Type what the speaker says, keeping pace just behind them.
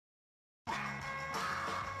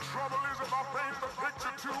paint the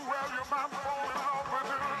picture too well. Your mom falling in love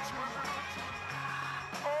with her too.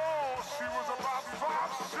 Oh, she was about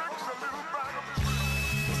 5'6", a little bag of tricks.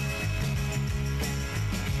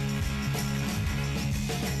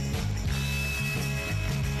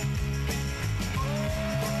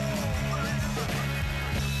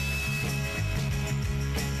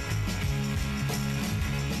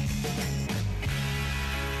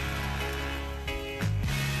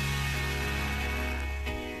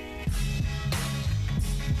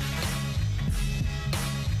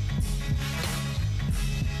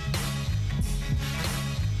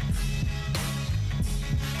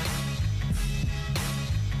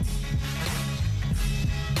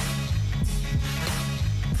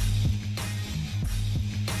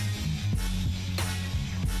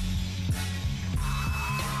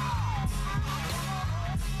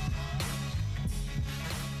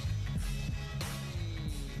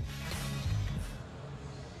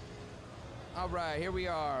 All right, here we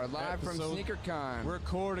are, live from SneakerCon.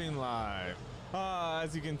 Recording live.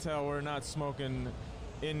 As you can tell, we're not smoking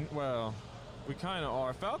in, well, we kind of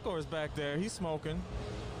are. Falcor's back there. He's smoking.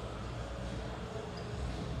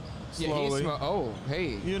 Slowly. Yeah, oh,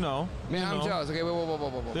 hey. You know. Man, I'm jealous. Okay,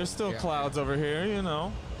 whoa. There's still clouds over here, you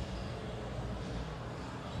know.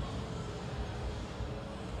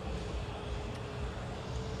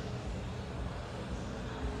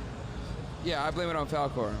 Yeah, I blame it on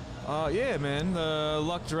Falcor. Yeah, man. The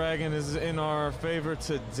Luck Dragon is in our favor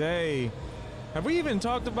today. Have we even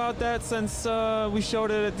talked about that since we showed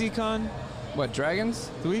it at Decon? What, dragons?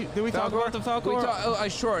 Did we talk about the Falcor?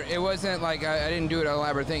 Sure. It wasn't like I didn't do an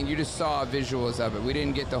elaborate thing. You just saw visuals of it. We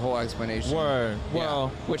didn't get the whole explanation. Word. Well,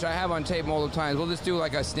 which I have on tape multiple times. We'll just do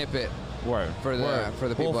like a snippet. Word. For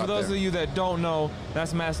the people. Well, for those there. of you that don't know,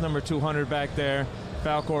 that's mass number 200 back there.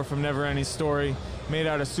 Falcor from Never Ending Story, made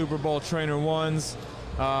out of Super Bowl Trainer 1s,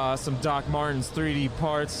 some Doc Martens 3D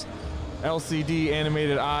parts, LCD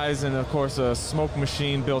animated eyes, and of course a smoke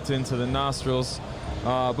machine built into the nostrils.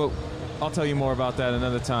 But I'll tell you more about that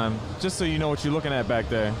another time, just so you know what you're looking at back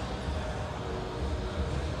there.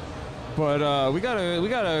 But we got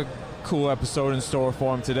a cool episode in store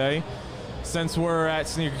for him today. Since we're at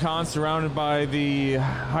SneakerCon, surrounded by the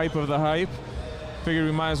hype of the hype, figured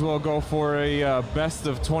we might as well go for a best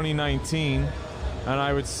of 2019. And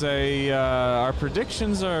I would say our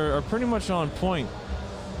predictions are pretty much on point.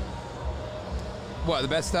 What, the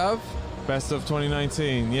best of? Best of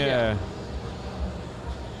 2019, yeah.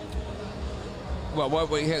 Well,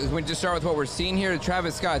 we just start with what we're seeing here. The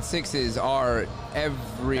Travis Scott 6s are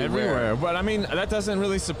everywhere. But I mean, that doesn't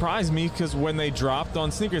really surprise me because when they dropped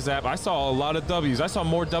on Sneakers app, I saw a lot of W's. I saw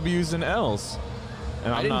more W's than L's.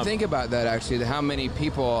 And I didn't think about that actually. How many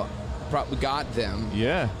people probably got them?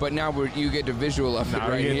 Yeah. But now you get the visual of it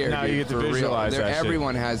right here. Now you get to visualize that shit.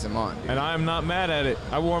 Everyone has them on, dude. And I'm not mad at it.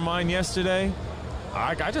 I wore mine yesterday.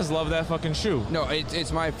 I just love that fucking shoe. No,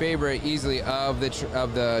 it's my favorite easily of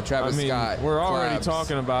the Travis Scott. We're already collabs.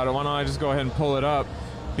 talking about it. Why don't I just go ahead and pull it up?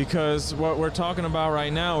 Because what we're talking about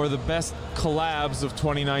right now are the best collabs of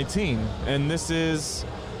 2019, and this is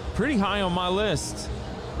pretty high on my list.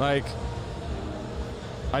 Like,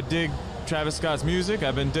 I dig Travis Scott's music.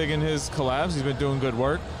 I've been digging his collabs. He's been doing good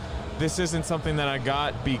work. This isn't something that I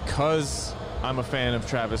got because I'm a fan of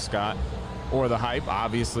Travis Scott or the hype,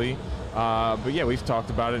 obviously. But yeah, we've talked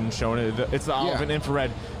about it and shown it. It's the olive and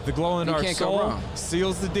infrared. The glow-in-the-dark soul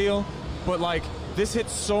seals the deal. But like, this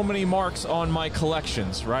hits so many marks on my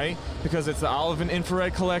collections, right? Because it's the olive and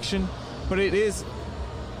infrared collection, but it is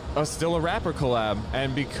still a rapper collab.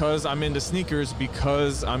 And because I'm into sneakers,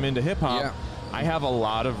 because I'm into hip-hop, I have a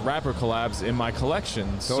lot of rapper collabs in my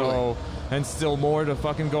collection. So, and still more to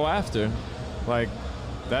fucking go after. Like,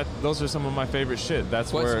 those are some of my favorite shit.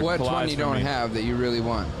 That's where what one you don't have that you really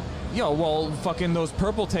want? Yo, well, fucking those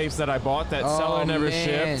purple tapes that I bought that seller never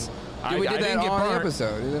shipped. Dude, we did that on the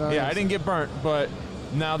episode. Yeah, I didn't get burnt, but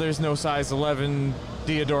now there's no size 11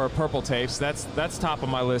 Diodora purple tapes. That's top of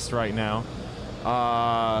my list right now.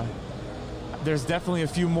 There's definitely a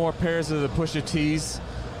few more pairs of the Pusha T's.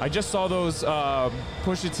 I just saw those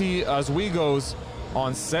Pusha T Oswego's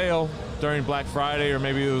on sale during Black Friday, or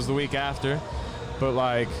maybe it was the week after. But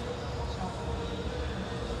like,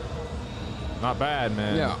 not bad,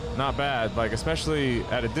 man. Yeah, not bad. Like, especially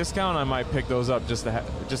at a discount, I might pick those up just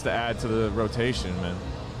to add to the rotation, man.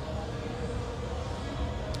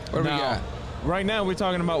 What do we got? Right now, we're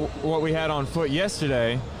talking about what we had on foot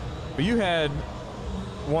yesterday, but you had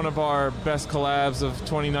one of our best collabs of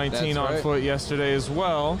 2019 on foot yesterday as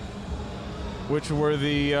well, which were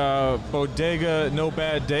the Bodega No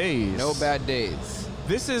Bad Days. No Bad Days.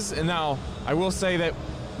 This is, now, I will say that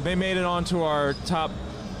they made it onto our top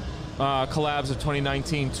collabs of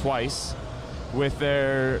 2019 twice with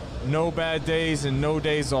their No Bad Days and No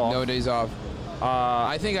Days Off. No Days Off.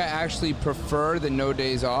 I think I actually prefer the No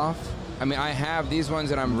Days Off. I mean, I have these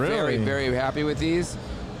ones, and I'm very, Really? very happy with these.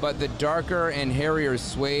 But the darker and hairier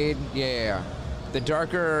suede, yeah. The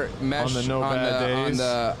darker mesh On the No Bad on Days?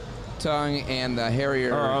 the tongue and the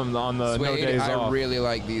hairier Or on the No suede, Days I Off. really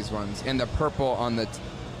like these ones. And the purple on the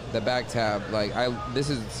back tab, like this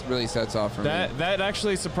is really sets off for me. That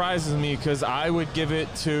actually surprises me because I would give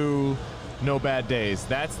it to No Bad Days.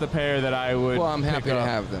 That's the pair that I would. Well, I'm happy pick to up.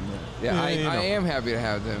 have them. Yeah, Yeah, you know. I am happy to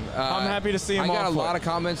have them. I'm happy to see them I got on a foot. lot of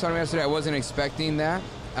comments on them yesterday. I wasn't expecting that.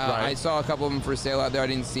 Right. I saw a couple of them for sale out there. I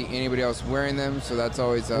didn't see anybody else wearing them, so that's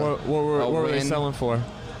always a What were they win. selling for?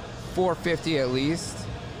 $450 at least.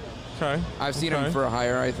 Okay. I've seen okay. them for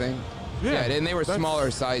higher, I think. Yeah, and they were that's-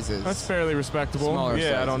 smaller sizes. That's fairly respectable. Smaller yeah,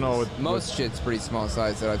 sizes. I don't know. Most shit's pretty small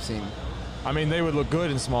size that I've seen. I mean, they would look good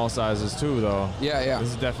in small sizes too, though. Yeah, yeah. This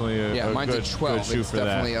is definitely a Mine's good, a 12. good shoe It's for that.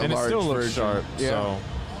 definitely a And it large still looks version. sharp. Yeah. So,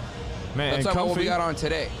 man, Let's and talk about what comfy. we got on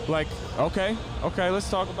today. Like, okay, let's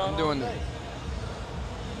talk about I'm doing the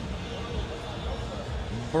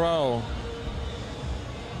Bro.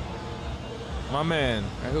 My man.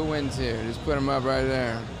 who wins here? Just put them up right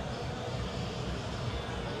there.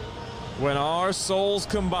 When our souls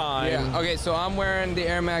combine. Yeah. Okay, so I'm wearing the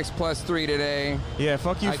Air Max Plus 3 today. Yeah,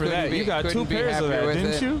 fuck you I for couldn't that. be- You got two couldn't be pairs of happier that, with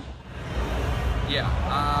didn't it. you?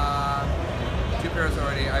 Yeah. 2 pairs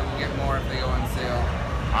already. I will get more if they go on sale.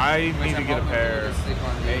 I Which need to I'm get a hoping pair will just sleep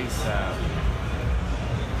on these. ASAP.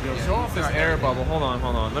 Yo, Yeah, show off these this are air everything. bubble. Hold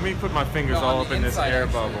on. Let me put my fingers No, all on up the in this inside, air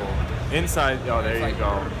actually. bubble. Inside, oh, there It's you like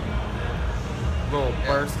go. Little Yeah.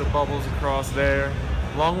 burst of bubbles across there.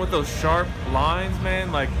 Along with those sharp lines,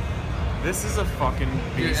 man, like, this is a fucking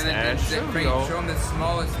Dude, beast and then ass the shoe, frame, yo. show them the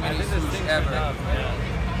smallest mini swoosh ever.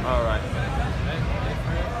 All right.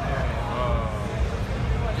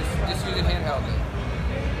 Just use it handheld.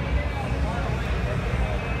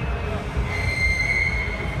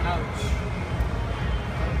 Ouch.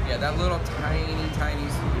 Yeah, that little tiny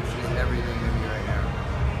swoosh is everything to me right now.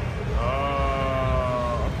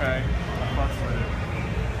 Oh, okay. I fucks with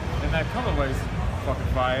it. And that colorway's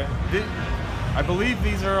fucking fire. I believe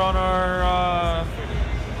these are on our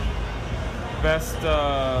best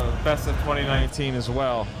of 2019 as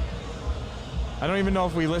well. I don't even know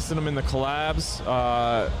if we listed them in the collabs.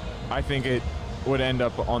 I think it would end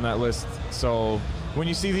up on that list. So when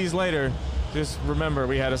you see these later, just remember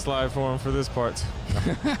we had a slide for them for this part.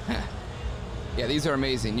 Yeah, these are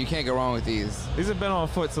amazing. You can't go wrong with these. These have been on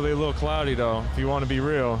foot, so they're a little cloudy though. If you want to be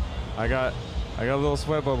real, I got little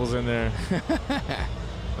sweat bubbles in there.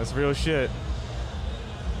 That's real shit.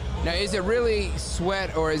 Now, is it really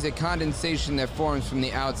sweat or is it condensation that forms from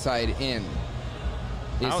the outside in?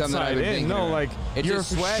 Is something I've Outside been in, thinking no, about. like It's your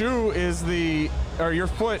just sweat. shoe is your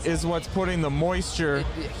foot is what's putting the moisture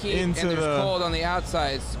Heat, into and there's the. cold on the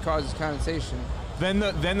outside, it causes condensation. Then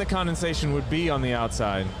the condensation would be on the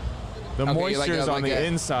outside. The Okay, moisture is on like the a-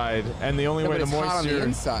 inside, and the only No, way but the it's hot on the moisture.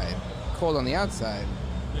 inside, cold on the outside.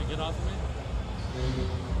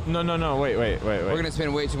 No, wait. We're gonna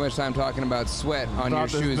spend way too much time talking about sweat on your About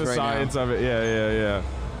shoes the right science now. of it. Yeah.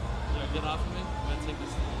 Get off of me. I'm gonna take this.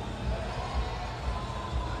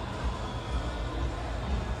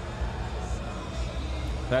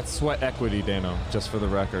 That's sweat equity, Dano, just for the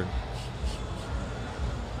record.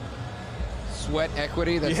 Sweat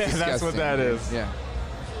equity. That's Yeah, disgusting. that's what that is. Yeah.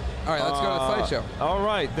 All right, let's go to the slideshow. All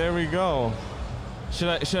right, there we go. Should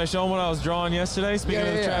I show them what I was drawing yesterday? Speaking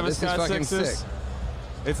of the Travis This is Scott fucking sixes, sick.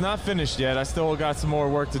 it's not finished yet. I still got some more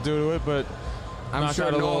work to do to it, but I'm knocked sure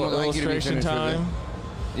out a Nolan little would like you to be illustration finished with time.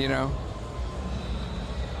 it. You know.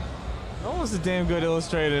 Nolan's a damn good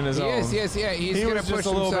illustrator in his He own. is. Yes. Yeah. He's he gonna was push just a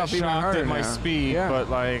little himself bit even shocked harder at my now. speed, Yeah. but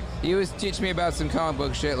like, He was teaching me about some comic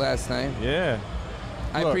book shit last night. yeah.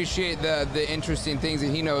 I Look, appreciate the interesting things that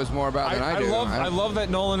he knows more about than I do. I love that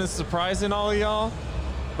Nolan is surprising all of y'all,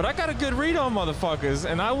 but I got a good read on motherfuckers,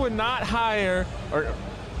 and I would not hire or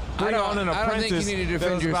bring on an I don't apprentice think you need to that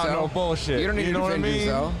defend was yourself. about no bullshit. You don't need to know defend what I mean?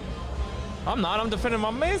 yourself. I'm not. I'm defending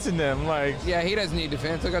my mates in them. Like, Yeah, he doesn't need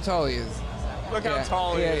defense. Look how tall he is. look Yeah, how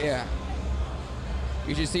tall he is. Yeah.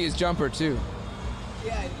 You should see his jumper too.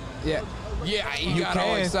 Yeah. Yeah. He got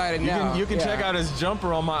all excited you now. Can, you can Yeah. check out his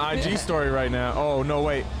jumper on my IG Yeah. story right now. Oh no,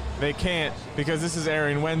 wait. They can't because this is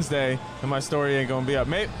airing Wednesday and my story ain't gonna be up.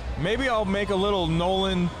 Maybe I'll make a little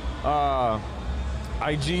Nolan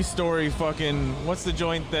IG story fucking, what's the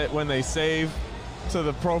joint that when they save to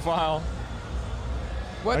the profile?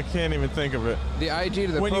 What? I can't even think of it. The IG to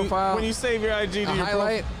the when profile. when you save your IG to A your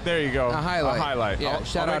highlight? there you go. A highlight. A highlight. Yeah,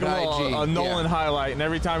 shout I'll out make to a little, IG. A Nolan Yeah. highlight, and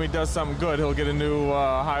every time he does something good, he'll get a new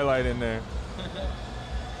highlight in there.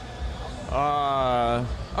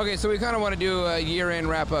 Okay, so we kind of want to do a year-end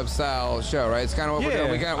wrap-up style show, right? It's kind of what we're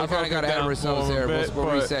doing. We kind of got ahead of ourselves there.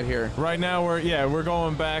 We'll reset here. Right now, we're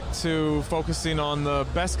going back to focusing on the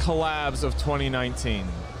best collabs of 2019.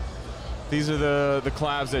 These are the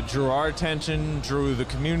collabs that drew our attention, drew the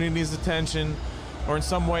community's attention, or in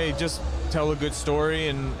some way just tell a good story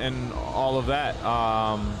and all of that.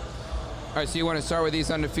 All right, so you want to start with these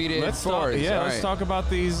undefeated fours? Let's talk about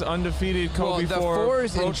these undefeated Kobe 4 the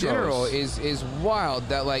fours in Protros. general is wild.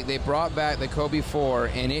 That like they brought back the Kobe 4,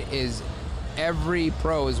 and it is every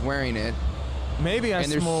pro is wearing it, Maybe I and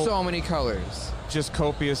there's smoke so many colors. just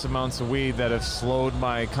copious amounts of weed that have slowed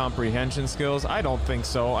my comprehension skills. I don't think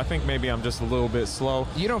so. I think maybe I'm just a little bit slow.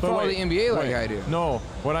 You don't But follow wait, the NBA like wait. I do. No,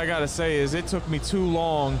 what I gotta say is it took me too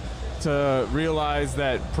long to realize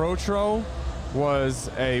that Protro was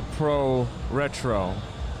a Pro Retro.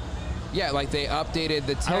 Yeah, like they updated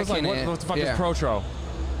the tech I was like, in it. what the fuck Yeah. is Protro?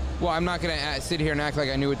 Well, I'm not gonna sit here and act like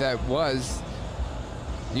I knew what that was.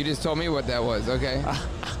 You just told me what that was, okay?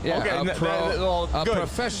 Yeah, Okay, a, that- pro, well, a good.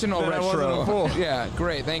 professional Then I retro. wasn't a fool. Yeah,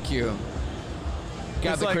 great, thank you.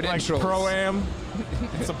 Got It's the like credentials. Pro-Am.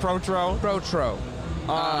 It's a Protro. Protro.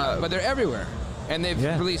 But they're everywhere. And they've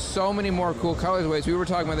Yeah. released so many more cool colorways. We were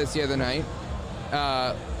talking about this the other night.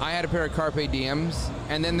 I had a pair of Carpe Diems,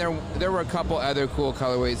 and then there were a couple other cool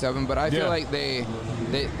colorways of them, but I feel Yeah. like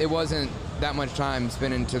it wasn't that much time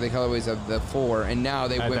spent into the colorways of the 4, and now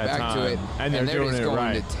they At went that back to time. it, And they're doing just it going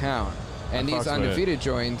right. to town. And I fucks these with undefeated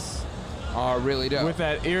joints are really dope. With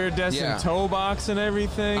that iridescent Yeah. toe box and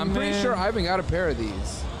everything. I'm pretty man. sure I haven't got a pair of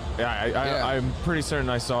these. Yeah, I'm pretty certain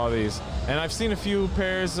I saw these. And I've seen a few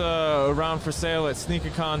pairs around for sale at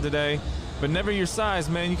SneakerCon today, but never your size,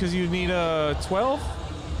 man, because you need a 12?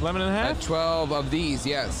 11 and a half? 12 of these,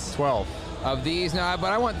 yes. 12. Of these, no,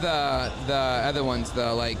 but I want the other ones,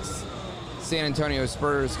 the like San Antonio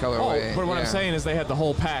Spurs Oh, colorway. but what I'm Yeah. saying is they had the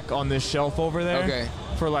whole pack on this shelf over there. Okay.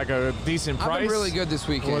 For like a decent price. I've been really good this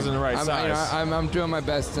weekend. It wasn't the right I'm, size. You know, I'm doing my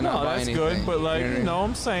best to not No, buy that's anything. good, but like, you know,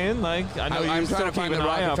 I'm saying, like, I know I'm you still trying to keep find an the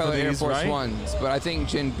eye out for Rockefeller Air these, Force right? Ones, but I think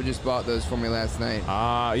Jen just bought those for me last night.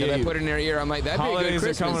 Yeah. They put it in her ear. I'm like, that'd be a Holidays good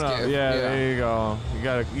Christmas are coming gift. up. Yeah, there you go.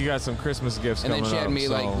 You got some Christmas gifts And coming then up. she had me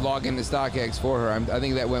so. like log into StockX for her. I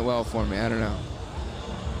think that went well for me. I don't know.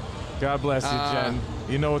 God bless you, Jen.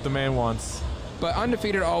 You know what the man wants. But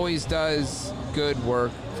Undefeated always does good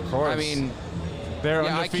work. Of course. I mean, They're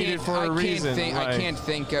yeah, undefeated for a reason. I can't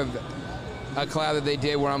think of a collab that they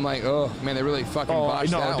did where I'm like, oh man, they really fucking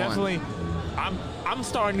botched no, that definitely. I'm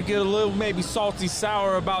starting to get a little maybe salty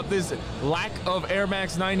sour about this lack of Air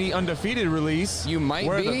Max 90 undefeated release. You might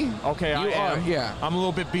Where be. Okay, I You are, am. yeah. I'm a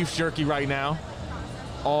little bit beef jerky right now.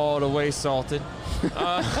 All the way salted.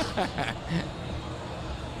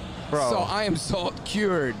 Bro, So I am salt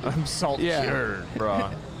cured. I'm salt Yeah. cured, bro.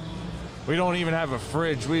 We don't even have a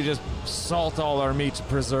fridge. We just salt all our meat to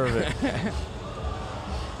preserve it.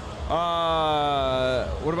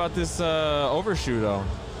 What about this overshoe though?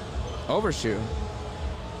 Overshoe.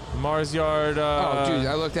 Mars Yard. Oh, dude,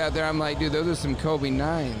 I looked out there. I'm like, dude, those are some Kobe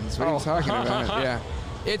 9s. What are Oh. you talking about? Yeah.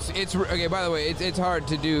 It's okay. By the way, it's hard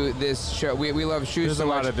to do this show. We love shoes There's so a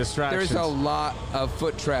lot much. of distractions. There's a lot of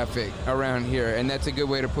foot traffic around here, and that's a good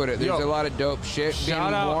way to put it. There's Yo, a lot of dope shit being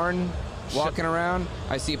shout out- worn, walking around.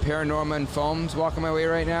 I see Paranorma and Foams walking my way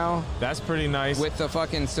right now That's pretty nice. with the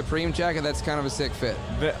fucking Supreme jacket. That's kind of a sick fit.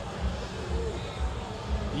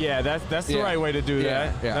 Yeah, that's the Yeah. right way to do Yeah,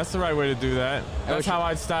 that. yeah. That's the right way to do that. That's wish- how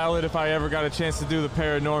I'd style it if I ever got a chance to do the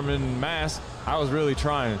Paranorman mask. I was really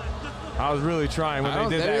trying. When I they don't-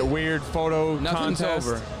 did there- that weird photo Nothing's contest.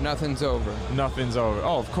 over. Nothing's over. Nothing's over.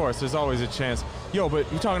 Oh, of course, there's always a chance. Yo, but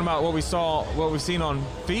you're talking about what we've seen on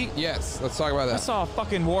feet? Yes, let's talk about I that. saw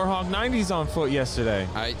fucking Warhawk 90s on foot yesterday.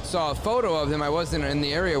 I saw a photo of them. I wasn't in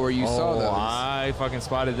the area where you saw those. I fucking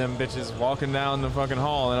spotted them bitches walking down the fucking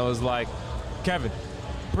hall, and I was like, Kevin,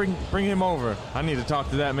 bring him over. I need to talk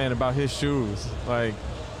to that man about his shoes. Like,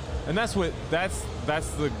 and that's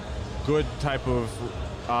the good type of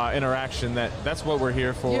interaction. That's what we're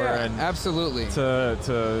here for. Yeah, and absolutely.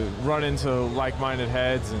 to run into like-minded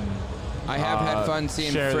heads and I have had fun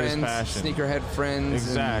seeing share this friends, passion. sneakerhead friends,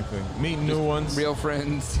 Exactly. Meeting and new just ones. real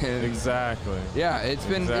friends. And Exactly. yeah, it's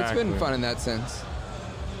been Exactly. fun in that sense.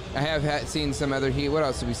 I have seen some other heat. What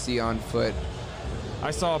else did we see on foot?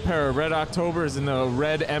 I saw a pair of Red Octobers in the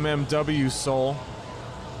red MMW sole.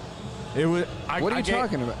 It was. What are you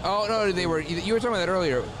talking about? Oh no, they were. You were talking about that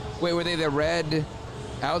earlier. Wait, were they the red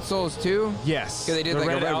Outsoles too? Yes. 'Cause they did the like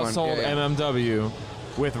a red red one. outsole Yeah, yeah. MMW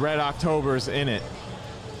with red Octobers in it,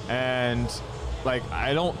 and like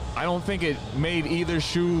I don't think it made either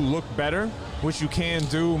shoe look better, which you can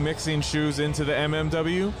do mixing shoes into the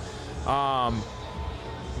MMW.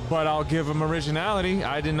 But I'll give them originality.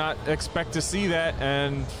 I did not expect to see that,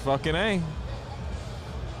 and fucking A.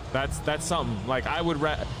 That's something. Like I would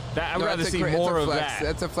I'd No, rather that's a see it's a more of flex. that.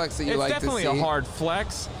 That's a flex that you It's like to see. definitely a hard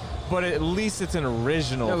flex, but at least it's an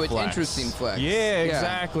original No, it's flex. interesting flex. Yeah,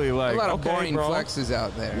 exactly. Like a lot of okay, boring bro. flexes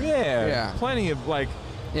out there. Yeah, Yeah. plenty of like.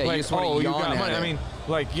 Yeah, you like, just wanna oh, you yawn got at money. it. I mean,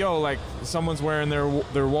 like, yo, like someone's wearing their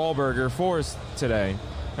Wahlburger 4s today,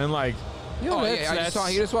 and like, yo, Oh, that's, yeah, I just that's, saw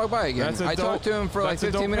he just walked by again. that's a I talked dope- to him for like that's a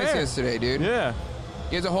 15 dope minutes pair. yesterday, dude. Yeah.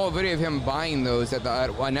 He has a whole video of him buying those at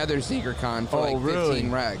another sneaker con for Oh, like 15 really?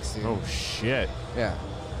 racks, dude. Oh shit, Yeah.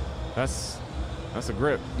 that's a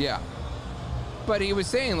grip. Yeah. But he was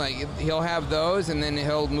saying like he'll have those and then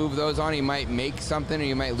he'll move those on. He might make something or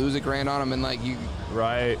you might lose $1,000 on them and like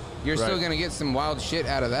Right. you're right. still gonna get some wild shit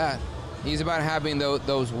out of that. He's about having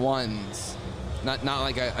those ones, not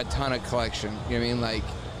like a ton of collection. You know what I mean? Like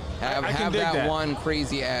I can have dig that that. one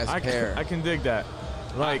crazy ass pair. I can dig that.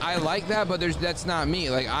 Like I like that, but that's not me.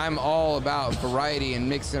 Like I'm all about variety and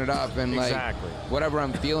mixing it up and like Exactly. whatever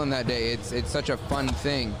I'm feeling that day. It's such a fun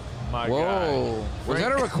thing. My Whoa, guy. was that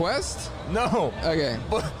a Frank- request? no. Okay.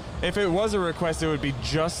 But if it was a request, it would be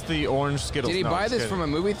just the orange Skittles. Did he No, buy I'm this just from a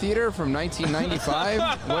movie theater from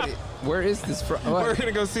 1995? Where is this from? kidding. We're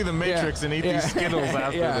gonna go see the Matrix and eat Yeah. these Skittles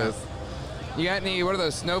after Yeah. this. You got any? What are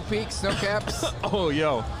those? Snow Peaks? Snow Caps? Oh,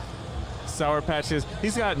 yo. Sour Patches.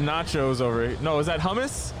 He's got nachos over here. No, is that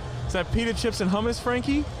hummus? Is that pita chips and hummus,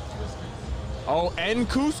 Frankie? Oh, and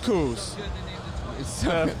couscous.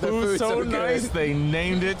 The food's so good. nice, they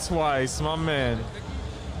named it twice, my man.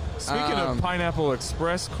 Speaking of Pineapple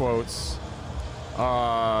Express quotes,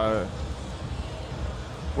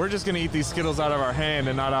 we're just going to eat these Skittles out of our hand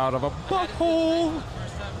and not out of a butthole.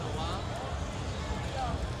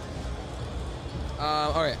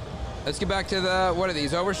 All right. Let's get back to the, what are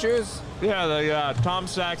these, overshoes? Yeah, the Tom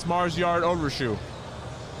Sachs Mars Yard overshoe.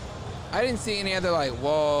 I didn't see any other like,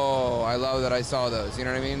 whoa, I love that I saw those. You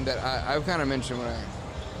know what I mean? That I've kind of mentioned when I...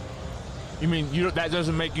 You mean that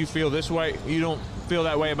doesn't make you feel this way? You don't feel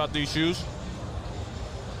that way about these shoes?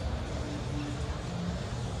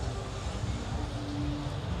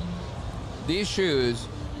 These shoes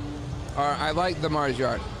are, I like the Mars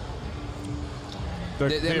Yard. The,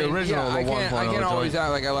 They- the I mean, original, yeah, the I 1.0. can't always joint.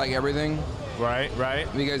 act like I like everything Right.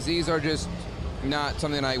 because these are just not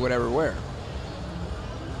something I would ever wear.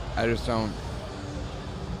 I just don't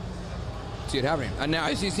see it happening. And now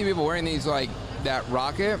I see people wearing these like that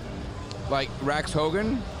Rocket, like Rax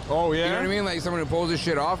Hogan. Oh, yeah? You know what I mean? Like someone who pulls his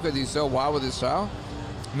shit off because he's so wild with his style.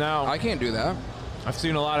 Now, I can't do that. I've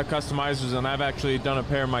seen a lot of customizers, and I've actually done a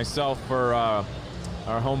pair myself for our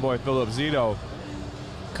homeboy Philip Zito,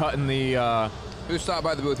 cutting the... Who stopped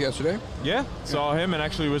by the booth yesterday? Yeah, saw him and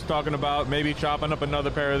actually was talking about maybe chopping up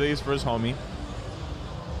another pair of these for his homie.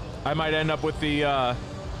 I might end up with the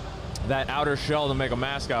that outer shell to make a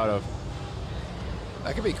mask out of.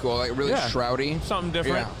 That could be cool. Like really Yeah. shroudy. Something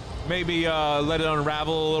different. Yeah. Maybe let it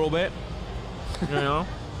unravel a little bit. You know,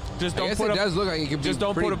 just I don't guess put it a, does look like it could be just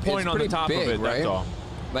don't pretty, put a point it's on the pretty top big, of it. right? That's all.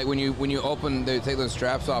 Like when you open, they take those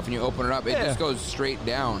straps off and you open it up, it Yeah. just goes straight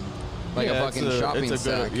down, like Yeah, a it's fucking shopping it's a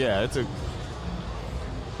sack. good, yeah,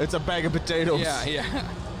 it's a bag of potatoes. Yeah.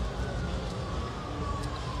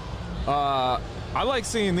 I like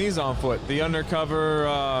seeing these on foot. The undercover.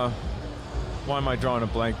 Why am I drawing a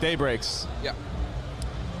blank? Daybreaks. Yeah.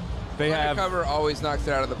 They have. Undercover always knocks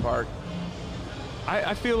it out of the park.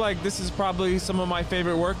 I feel like this is probably some of my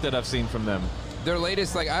favorite work that I've seen from them. Their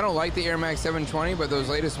latest, like, I don't like the Air Max 720, but those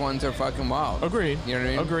latest ones are fucking wild. Agreed. You know what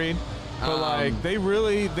I mean? Agreed. But like they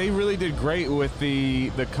really did great with the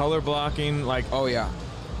color blocking. Like Oh yeah,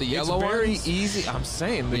 the yellow it's very ones? easy. I'm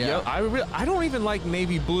saying the Yeah. yellow. I don't even like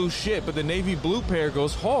navy blue shit, but the navy blue pair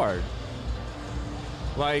goes hard.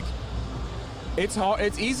 Like it's hard.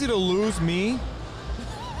 It's easy to lose me.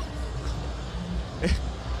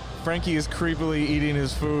 Frankie is creepily eating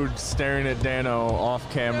his food, staring at Dano off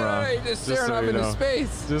camera. Yeah, just staring so up you into know.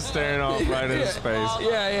 space. Just staring off right into space.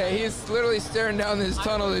 Yeah, he's literally staring down this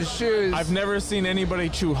tunnel with his shoes. I've never seen anybody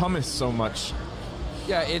chew hummus so much.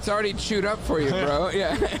 Yeah, it's already chewed up for you, bro.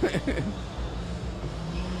 Yeah.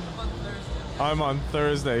 I'm on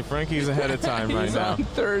Thursday. Frankie's ahead of time right He's now. on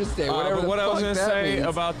Thursday. Whatever But the what I was fuck going to that say means.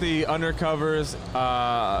 about the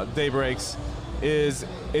undercovers daybreaks is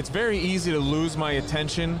it's very easy to lose my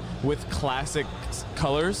attention with classic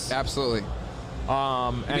colors. Absolutely.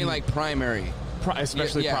 And I mean, like primary.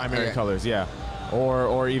 especially Yeah, primary okay. colors, yeah.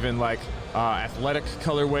 or even like athletic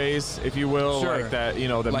colorways, if you will, Sure. like that. You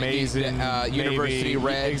know, the like maize these, and University navy.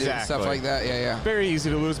 Red Exactly. and stuff like that. Yeah. Very easy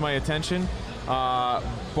to lose my attention,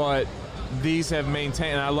 but these have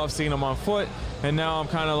maintained. And I love seeing them on foot, and now I'm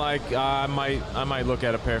kind of like I might look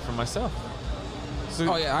at a pair for myself.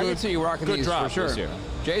 So Oh yeah, I can see you rocking good these drop for sure. this year.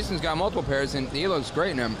 Jason's got multiple pairs, and he looks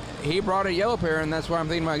great in them. He brought a yellow pair, and that's why I'm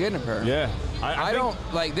thinking about getting a pair. Yeah, I think-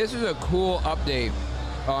 don't like. This is a cool update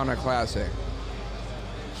on a classic.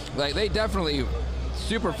 Like they definitely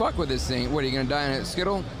super fuck with this thing. What are you gonna die in a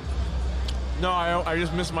Skittle? No, I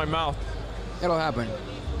just missed my mouth. It'll happen.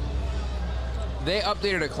 They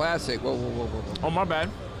updated a classic. Whoa, whoa, whoa, whoa, whoa. Oh, my bad.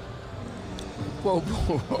 Whoa,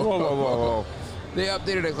 whoa, whoa, Whoa, whoa, whoa, whoa. They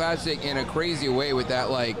updated a classic in a crazy way with that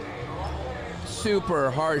like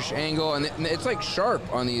super harsh angle, and it's like sharp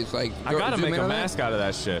on these. Like I gotta zoom make in a on that. mask out of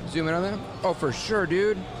that shit. Zoom in on that. Oh, for sure,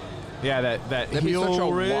 dude. Yeah, that That'd be heel such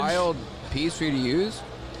a ridge. wild piece for you to use.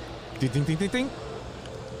 Ding, ding, ding, ding, ding.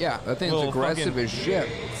 Yeah, that thing's Little aggressive fucking- as shit.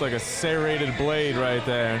 It's like a serrated blade right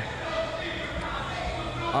there.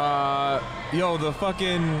 Yo, the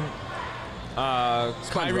fucking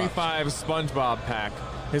Kyrie 5 SpongeBob pack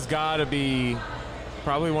has got to be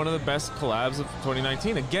probably one of the best collabs of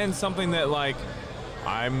 2019. Again, something that like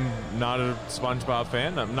I'm not a SpongeBob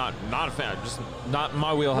fan. I'm not a fan. Just not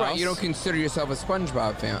my wheelhouse. Right, you don't consider yourself a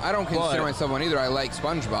SpongeBob fan. I don't consider But- myself one either. I like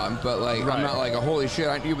SpongeBob, but like Right. I'm not like a holy shit.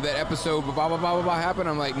 I knew that episode blah blah blah blah blah happened.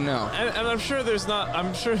 I'm like no. And I'm sure there's not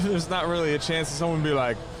really a chance that someone would be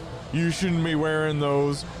like, you shouldn't be wearing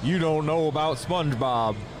those. You don't know about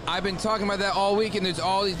SpongeBob. I've been talking about that all week, and there's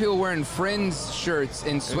all these people wearing Friends shirts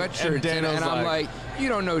and sweatshirts, and, Daniel's I'm like, like, you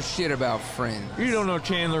don't know shit about Friends. You don't know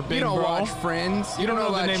Chandler Bing, You don't bro. watch Friends. You don't know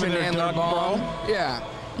the about name of their Chandler duck, Ball. bro. Yeah.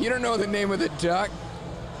 You don't know the name of the duck.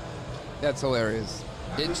 That's hilarious.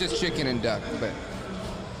 It's just chicken and duck, but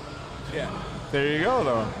There you go,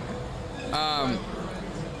 though.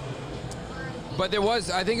 But there was,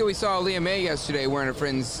 I think we saw Leah May yesterday wearing a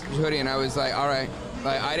Friends hoodie, and I was like, all right,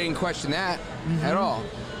 like I didn't question that at all.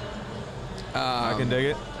 I can dig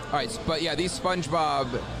it. All right, but yeah, these SpongeBob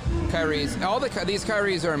Kyries, these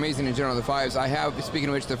Kyries are amazing in general. The fives, I have. Speaking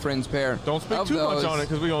of which, the Friends pair. Don't speak of too much those- on it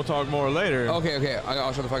because we're gonna talk more later. Okay,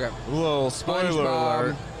 I'll shut the fuck up. Little spoiler SpongeBob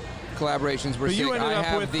alert. collaborations were But you sick. ended I up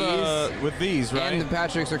have with these, right? and the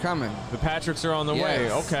Patricks are coming. The Patricks are on the way.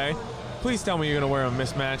 Yes. Okay. Please tell me you're gonna wear a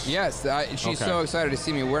mismatch. Yes, she's Okay. so excited to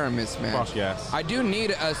see me wear a mismatch. Fuck yes. I do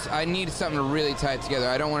need I need something to really tie it together.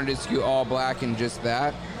 I don't want to just do all black and just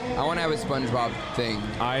that. I want to have a SpongeBob thing.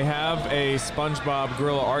 I have a SpongeBob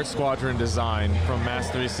Gorilla Art Squadron design from Mass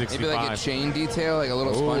 365. Maybe like a chain detail, like a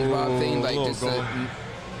little SpongeBob thing, like little just gold.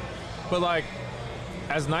 But like,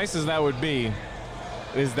 as nice as that would be,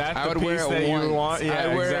 is that I the would wear piece it that once. you want? Yeah,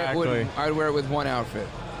 I'd wear exactly. I'd wear it with one outfit.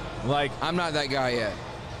 Like, I'm not that guy yet.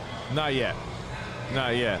 not yet.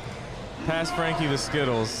 Not yet. Pass Frankie the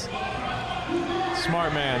Skittles.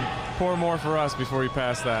 Smart man. Pour more for us before you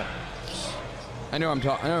pass that. I know I know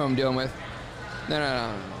who I'm dealing with.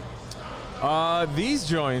 No. These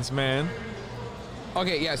joints, man.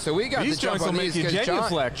 Okay, yeah. So we got These the jump joints on will these make you 'cause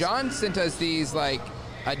genuflect. John sent us these like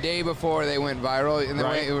a day before they went viral, and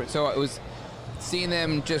Right. so it was seeing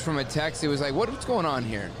them just from a text. It was like, what's going on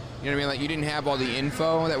here? You know what I mean? Like you didn't have all the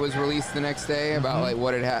info that was released the next day about like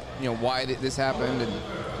what had why this happened, and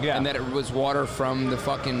Yeah. and that it was water from the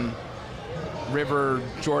fucking River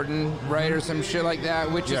Jordan, right, or some shit like that.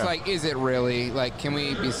 Which Yeah. is like, is it really? Like, can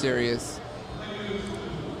we be serious?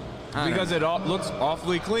 I don't Because know. it looks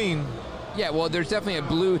awfully clean. Yeah, well, there's definitely a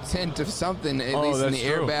blue tint of something, at Oh, least in that's the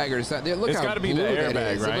true. airbag or something. Look It's how gotta be blue the that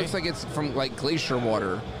airbag, is. right? It looks like it's from like glacier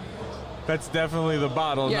water. That's definitely the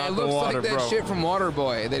bottle, Yeah, not it the looks water, like that bro. shit from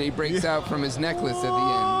Waterboy that he breaks out from his necklace at the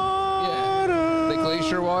end. Yeah, the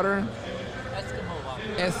glacier water,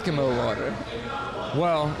 Eskimo water.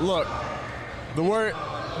 Well, look, the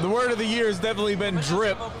word of the year has definitely been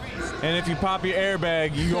drip, and if you pop your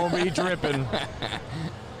airbag, you gonna be dripping.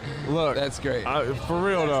 Look, That's great. For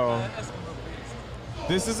real though,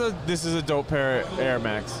 this is a dope pair of Air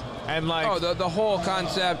Max, and like, Oh, the whole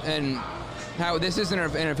concept and how this isn't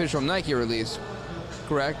an official Nike release,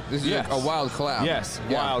 correct? This is Yes. a wild collab. yes,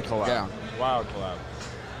 Yeah. wild collab, Yeah. wild collab.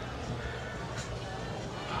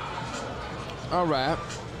 All right.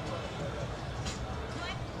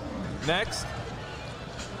 Next,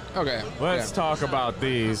 Okay. let's yeah. talk about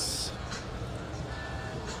these.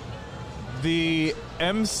 The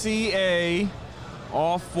MCA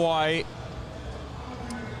Off-White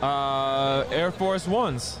Air Force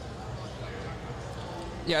Ones.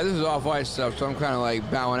 Yeah, this is off-white stuff, so I'm kind of like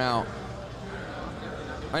bowing out.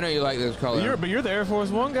 I know you like this color. But you're the Air Force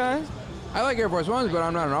One guy. I like Air Force Ones, but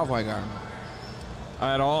I'm not an off-white guy.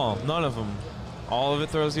 At all. None of them. All of it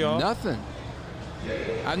throws you off? Nothing.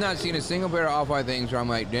 I've not seen a single pair of Off-White things where I'm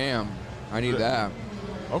like, damn, I need that.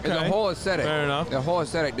 Okay. The whole aesthetic. Fair enough. The whole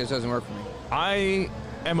aesthetic just doesn't work for me. I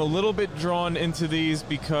am a little bit drawn into these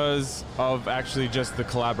because of actually just the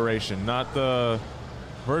collaboration, not the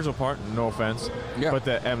Virgil part, no offense, Yeah. but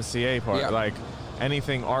the MCA part. Yeah. Like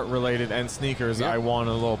anything art related and sneakers, Yeah. I want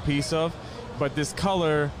a little piece of. But this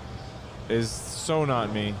color is so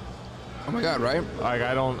not me. Oh my God, right? Like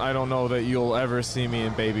I don't know that you'll ever see me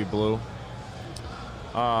in baby blue.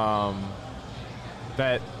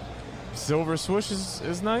 That silver swoosh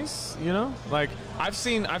is nice, you know? Like I've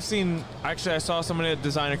seen actually I saw someone at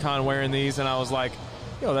DesignerCon wearing these and I was like,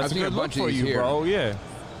 yo, that's I've a seen good a look bunch of for these you, here. bro. Yeah.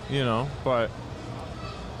 You know, but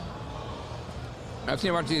I've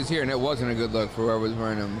seen a bunch of these here, and it wasn't a good look for whoever was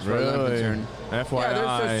wearing them, as far as I'm Really? concerned. FYI. Yeah,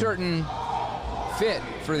 there's a certain fit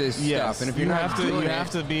for this yes, stuff, and if you're not you doing have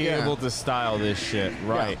it- to be yeah. able to style this shit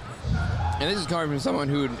right. And this is coming from someone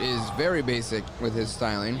who is very basic with his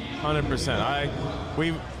styling. 100%.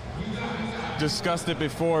 We've discussed it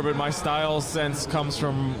before, but my style sense comes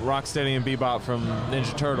from Rocksteady and Bebop from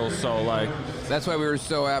Ninja Turtles, so like That's why we were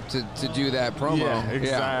so apt to do that promo. yeah,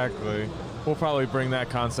 exactly. We'll probably bring that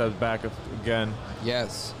concept back again,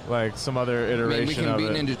 Yes. like some other I mean, iteration we can of beat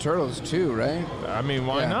it. Ninja Turtles too, right? I mean,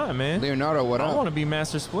 why Yeah. not, man? Leonardo, what I up? want to be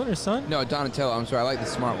Master Splinter, son. No, Donatello. I'm sorry. I like the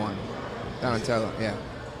smart one. Donatello, yeah.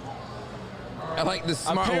 I like the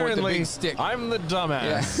smart one with the Apparently, big stick. I'm the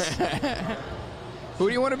dumbass. Yeah. Who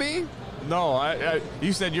do you want to be? No,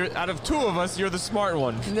 you said you're out of two of us, you're the smart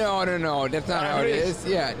one. No. That's not how it Irish. is.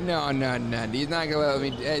 Yeah, no. He's not gonna let me.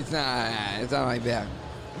 It's not like that.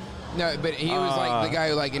 No, but he was like the guy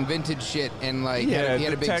who like invented shit and like he had the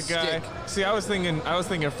a big tech stick. guy. See, I was thinking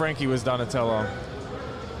Frankie was Donatello.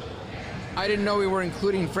 I didn't know we were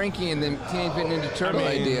including Frankie in the Teenage Mutant Ninja Turtle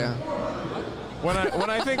mean, idea. When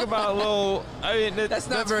I think about little, I mean, That's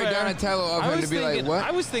not very fair. Donatello of I him was to be like, thinking- what?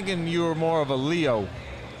 I was thinking you were more of a Leo.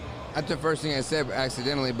 That's the first thing I said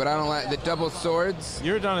accidentally, but I don't like the double swords.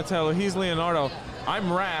 You're Donatello. He's Leonardo. I'm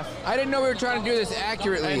Raph. I didn't know we were trying to do this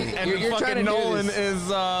accurately. And you're fucking trying to Nolan do this. is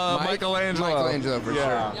Michelangelo. Michelangelo for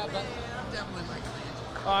yeah. sure. Yeah, but I'm definitely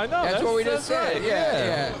Michelangelo. I know. That's what we just that's said. right.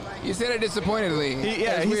 Yeah. You said it disappointingly. He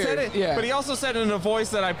That's he weird. said it, Yeah. but he also said it in a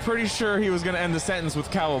voice that I'm pretty sure he was going to end the sentence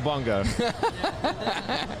with cowabunga.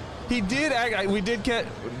 He did act. We did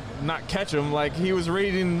not catch him. Like he was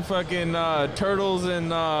reading fucking Turtles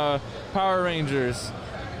and Power Rangers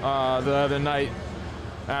the other night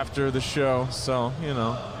after the show. So you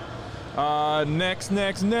know. Next.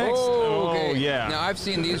 Oh, okay. Oh yeah. Now I've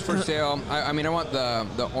seen these for sale. I mean, I want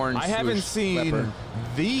the orange. I haven't swoosh seen leopard.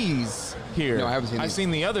 these here. No, I haven't seen I've these.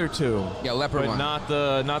 seen the other two. Yeah, leopard but one. not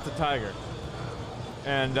the tiger.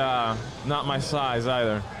 And not my size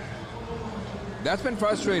either. That's been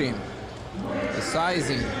frustrating. The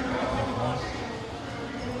sizing.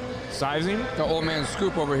 Sizing? The old man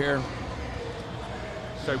Scoop over here.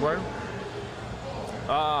 Say word?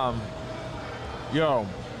 Yo,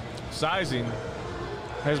 sizing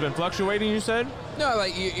has been fluctuating, you said? No,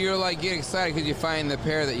 like you're like getting excited because you find the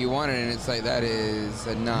pair that you wanted, and it's like that is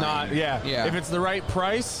a 9. Yeah. Yeah. If it's the right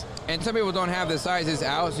price, And some people don't have the sizes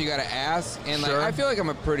out, so you got to ask. And like, Sure. I feel like I'm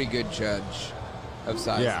a pretty good judge of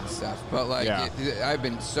size Yeah. and stuff. But like, Yeah. I've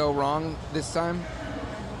been so wrong this time.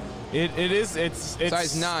 it's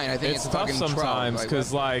Size 9, I think it's it's tough fucking 12, sometimes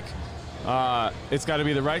like, because it's got to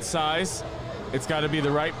be the right size, it's got to be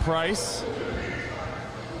the right price,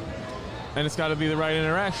 and it's got to be the right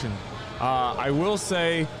interaction. I will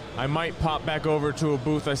say I might pop back over to a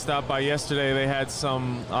booth I stopped by yesterday. They had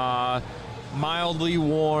some mildly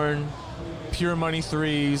worn Pure Money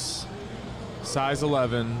 3s, size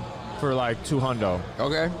 11, for like $200.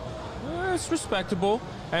 Okay. It's respectable.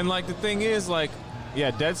 And like the thing is, like,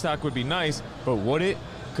 yeah, dead stock would be nice, but would it?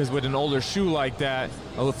 Because with an older shoe like that,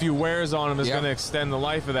 a few wears on them is Yeah. going to extend the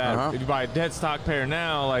life of that. Uh-huh. If you buy a dead stock pair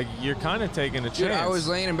now, like, you're kind of taking a chance. Dude, I was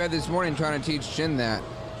laying in bed this morning trying to teach Chin that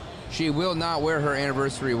she will not wear her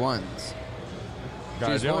anniversary ones.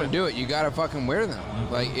 Gotta She just do won't it. do it. You got to fucking wear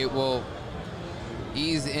them. Like, it will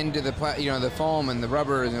ease into the the foam and the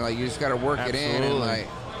rubber, and like you just got to work it in, and Absolutely. like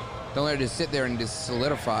don't let it just sit there and just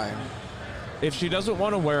solidify. If she doesn't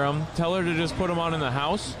want to wear them, tell her to just put them on in the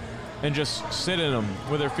house and just sit in them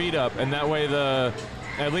with her feet up, and that way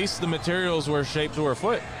at least the materials were shaped to her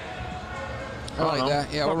foot. I like know.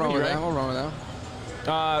 that. Yeah, we're Fuck wrong me, with right? that. We're wrong with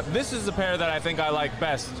that. This is the pair that I think I like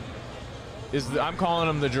best. I'm calling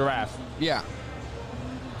them the giraffe. Yeah.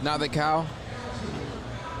 Not the cow.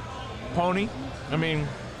 Pony. I mean,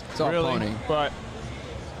 It's all really, pony. but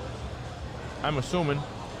I'm assuming.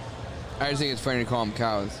 I just think it's funny to call them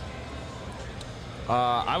cows.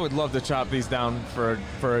 I would love to chop these down for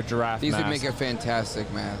a giraffe These mask. would make a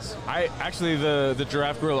fantastic mask. I actually the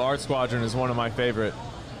Giraffe Gorilla Art Squadron is one of my favorite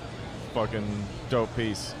fucking dope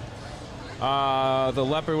piece. The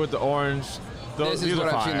leopard with the orange. This is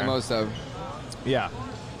what I've seen the most of. Yeah,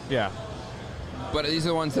 yeah. But these are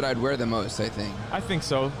the ones that I'd wear the most, I think. I think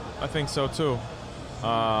so. I think so too.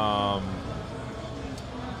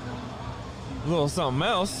 Little something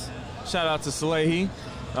else. Shout out to Salehi.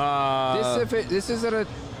 This is at a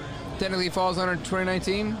technically falls under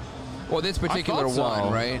 2019. Well, this particular I thought so.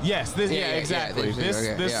 one, right? Yes. This, yeah, exactly.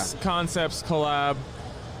 This Concepts collab.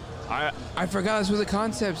 I forgot this was a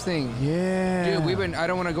Concepts thing. Yeah. Dude, I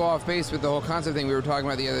don't want to go off base with the whole concept thing we were talking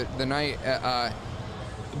about the night.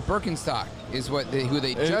 Birkenstock is who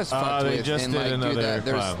they just fucked they with. just and did another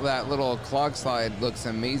collab. that little clog slide looks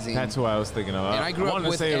amazing. That's who I was thinking of. And I grew up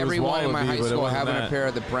with everyone in my high school having a pair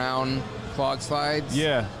of the brown clog slides.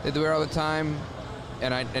 Yeah. That they wear all the time.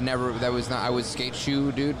 And I was skate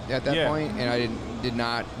shoe dude at that point, and I did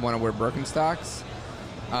not want to wear Birkenstocks.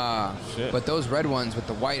 Shit. But those red ones with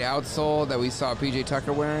the white outsole that we saw PJ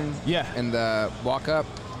Tucker wearing, and the walk up,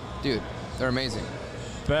 dude, they're amazing.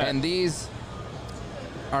 Bet. And these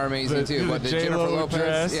are amazing too. The Jennifer Lopez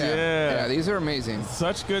dress, yeah, these are amazing.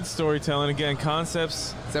 Such good storytelling. Again,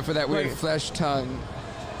 Concepts. Except for that weird flesh tongue.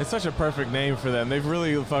 It's such a perfect name for them. They've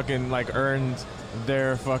really fucking earned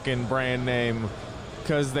their fucking brand name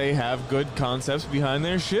because they have good concepts behind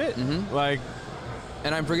their shit. Mm-hmm.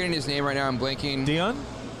 And I'm forgetting his name right now. I'm blanking. Dion?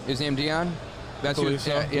 His name Dion? That's who.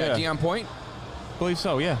 So. Yeah, Dion Point. Believe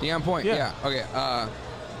so. Yeah. Dion Point. Yeah. Okay.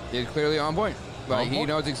 He's clearly on point. He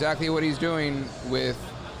knows exactly what he's doing with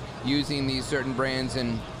using these certain brands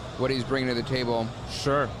and what he's bringing to the table.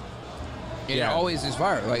 Sure. And it always is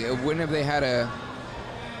fire. Wouldn't have they had a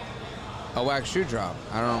wax shoe drop?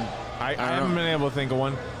 I don't know. I haven't been able to think of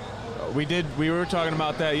one. We were talking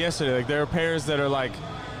about that yesterday. There are pairs that are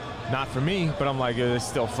not for me, but I'm it's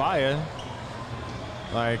still fire.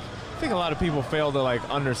 I think a lot of people fail to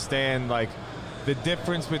understand the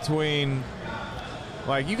difference between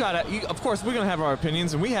of course we're gonna have our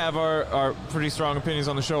opinions, and we have our pretty strong opinions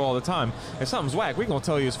on the show all the time. If something's whack, we're gonna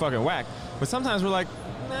tell you it's fucking whack. But sometimes we're nah,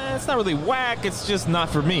 it's not really whack, it's just not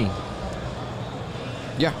for me.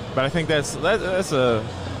 Yeah. But I think that's a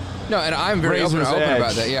no, and I'm very open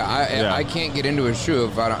about that. Yeah, I can't get into a shoe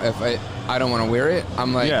if I don't want to wear it.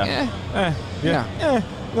 I'm yeah.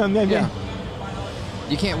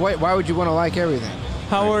 You can't. Why would you want to like everything?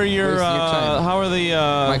 How are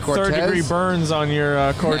the third-degree burns on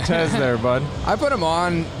your Cortez there, bud? I put them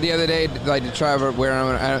on the other day to try to wear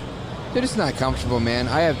them. They're just not comfortable, man.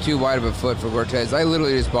 I have too wide of a foot for Cortez. I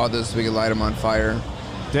literally just bought those so we could light them on fire.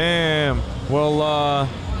 Damn. Well,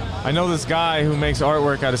 I know this guy who makes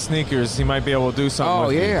artwork out of sneakers. He might be able to do something. Oh,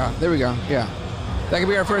 yeah. There we go. Yeah. That could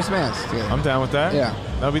be our first mask. Together. I'm down with that. Yeah.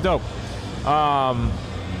 That'd be dope.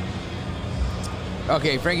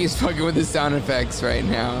 Okay, Frankie's fucking with the sound effects right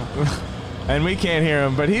now. And we can't hear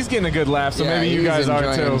him, but he's getting a good laugh, so maybe you guys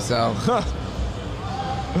are too.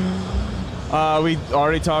 We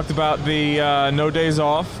already talked about the no days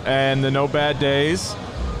off and the no bad days.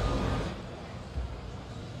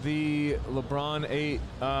 The LeBron 8.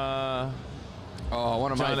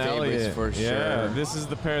 One of John my favorites Elliott. for sure. Yeah, this is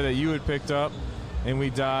the pair that you had picked up, and we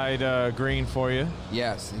dyed green for you.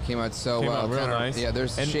 Yes, it came out so well. Out real nice. Yeah,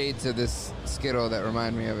 there's shades of this Skittle that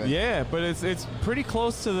remind me of it. Yeah, but it's pretty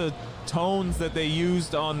close to the tones that they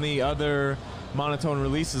used on the other monotone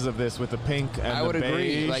releases of this with the pink and the beige. I would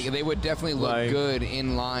agree. They would definitely look good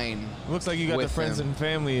in line. Looks like you got the Friends and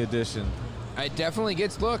Family edition. It definitely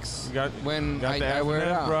gets looks when I wear it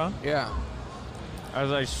out. Bro. Yeah.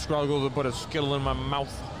 As I struggle to put a Skittle in my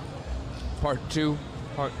mouth. Part 2.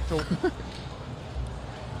 Okay,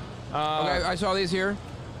 I saw these here.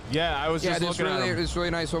 Yeah, I was just looking at them. This really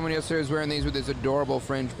nice woman yesterday was wearing these with this adorable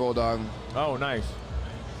French bulldog. Oh, nice.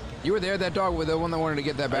 You were there, that dog with the one that wanted to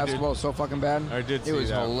get that basketball so fucking bad? I did see that. It was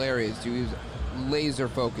hilarious, dude. He was laser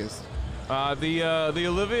focused. The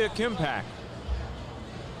Olivia Kim pack.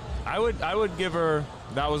 I would give her,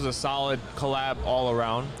 that was a solid collab all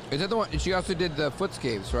around. Is that the one? She also did the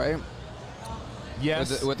Footscapes, right?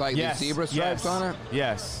 Yes. With the zebra stripes on it?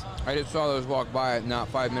 Yes. I just saw those walk by not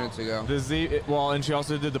 5 minutes ago. And she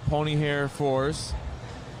also did the Pony Hair Force.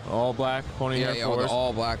 All black Pony Hair Force. The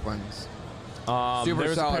all black ones.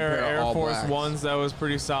 Super solid a pair of Air all Force blacks. Ones that was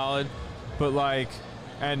pretty solid. But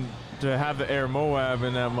and to have the Air Moab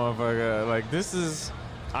in that motherfucker, this is,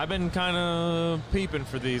 I've been kind of peeping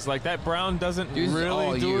for these. That brown doesn't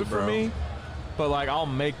really do it for me. but like I'll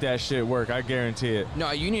make that shit work. I guarantee it. No,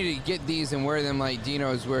 you need to get these and wear them like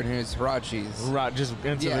Dino's wearing his Hirachis. Right, just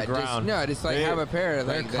into the ground. Just like have a pair.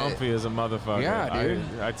 They're Like comfy as a motherfucker. Yeah, dude.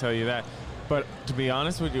 I tell you that. But to be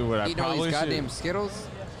honest with you, what I eating all probably these should. goddamn Skittles.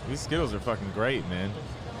 These Skittles are fucking great, man.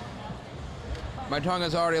 My tongue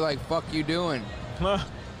is already like, fuck you doing? Huh.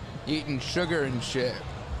 Eating sugar and shit.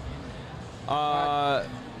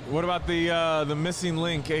 What about the missing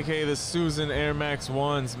link, aka the Susan Air Max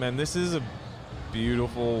 1s, man? This is a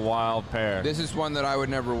beautiful, wild pair. This is one that I would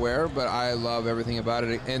never wear, but I love everything about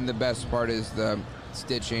it. And the best part is the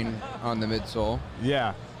stitching on the midsole.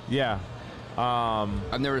 Yeah, yeah.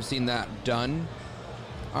 I've never seen that done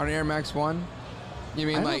on an Air Max 1. You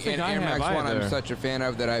mean I don't like think an I Air have Max 1 either. I'm such a fan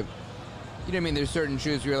of that you know what I mean? There's certain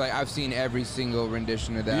shoes where you're like, I've seen every single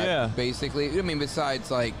rendition of that, Yeah. basically. I mean, besides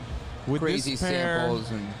like Would crazy this pair samples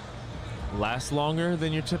and last longer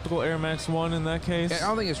than your typical Air Max 1 in that case? I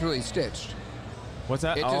don't think it's really stitched. What's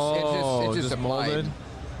that? It just just applied. molded?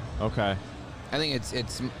 Okay. I think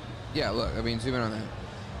it's yeah, look, I mean, zoom in on that.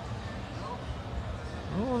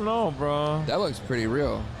 I don't know, bro. That looks pretty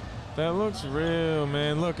real. That looks real,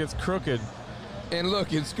 man. Look, it's crooked. And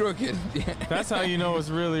look, it's crooked. That's how you know it's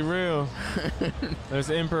really real. There's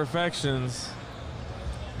imperfections.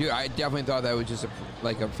 Dude, I definitely thought that was just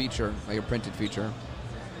like a feature, like a printed feature.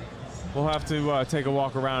 We'll have to take a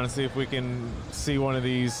walk around and see if we can see one of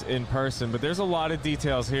these in person. But there's a lot of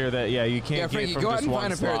details here that, yeah, you can't Yeah, get Frankie, from go out just and one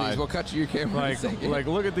find a pair of slide. these. We'll cut to your camera in a Like, second. like,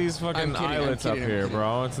 look at these fucking I'm kidding, I'm eyelets up kidding, I'm here, kidding.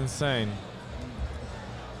 bro. It's insane.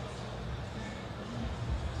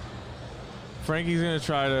 Frankie's gonna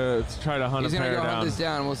try to hunt He's a gonna pair go hunt down. this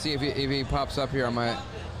down. We'll see if he pops up here on my.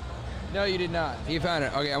 No, you did not. He found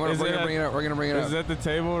it. Okay, we're gonna bring it up. We're gonna bring it up. Is it at the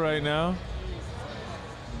table right now?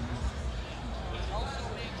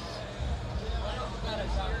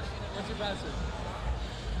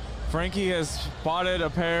 Frankie has spotted a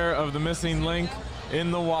pair of the missing link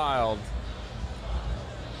in the wild.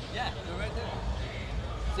 Yeah, they're right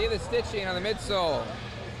there. See the stitching on the midsole.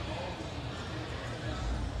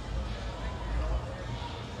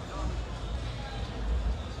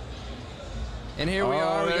 And here we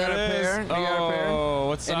are. We there got a it is. pair. We got a pair. Oh,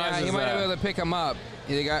 what And size he is might not be that? able to pick him up.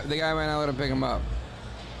 The guy might not let him pick him up.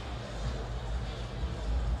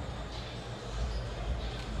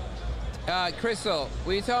 Crystal,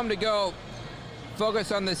 will you tell him to go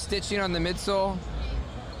focus on the stitching on the midsole?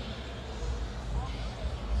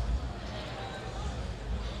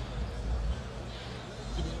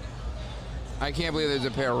 I can't believe there's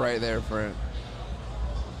a pair right there for it.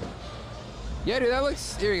 Yeah, dude, that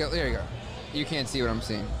looks. Here you go. There you go. You can't see what I'm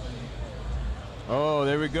seeing. Oh,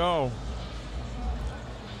 there we go.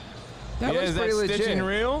 That Yeah, looks is that pretty legit. stitching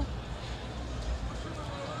real?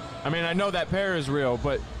 I mean, I know that pair is real,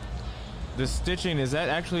 but the stitching, is that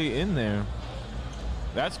actually in there?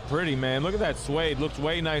 That's pretty, man. Look at that suede. Looks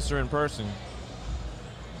way nicer in person.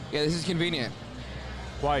 Yeah, this is convenient.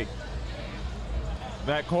 White.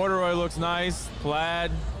 That corduroy looks nice.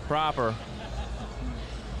 Plaid, proper.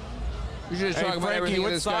 We should just Hey, talk about Frankie, everything at what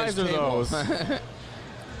this guy's size are table. those?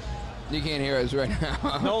 You can't hear us right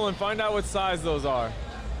now. Nolan, find out what size those are.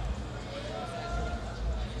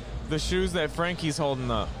 The shoes that Frankie's holding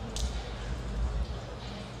up.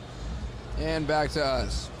 And back to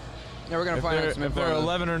us. Yeah, we're gonna If find they're, out some if info. they're on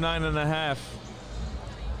 11 or 9.5,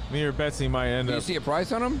 me or Betsy might end this. Do you up. see a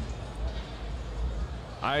price on them?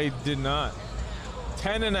 I did not.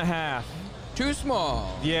 10.5. Too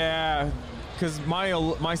small. Yeah, because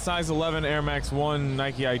my size 11 Air Max 1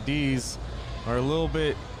 Nike IDs are a little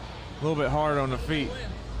bit hard on the feet.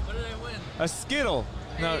 What did I win? A Skittle.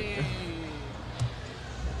 No.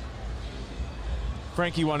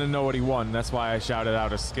 Frankie wanted to know what he won. That's why I shouted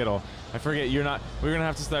out a Skittle. I forget you're not. We're gonna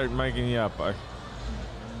have to start making you up.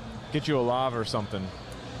 Get you a lava or something.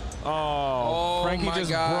 Oh, Frankie my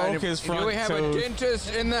just God. broke his front Do we have tooth. a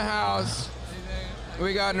dentist in the house?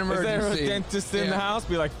 We got an Is there emergency. a dentist in the Yeah. house?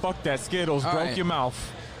 Be like, fuck that Skittles, All broke right. your mouth.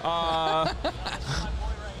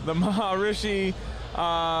 The Maharishi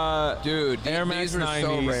Dude, Air Max these are 90s,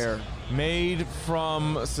 so rare. made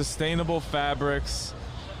from sustainable fabrics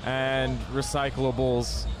and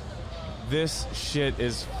recyclables. This shit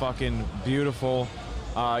is fucking beautiful.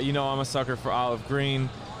 You know I'm a sucker for olive green.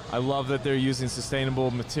 I love that they're using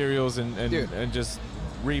sustainable materials Dude. and just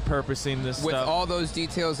repurposing this With stuff. all those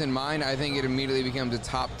details in mind, I think it immediately becomes a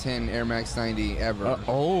top 10 Air Max 90 ever. of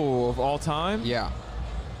all time? Yeah.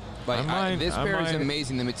 Like this I pair is might-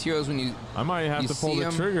 amazing. The materials when you I might have You to pull see the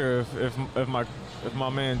 'em? trigger if my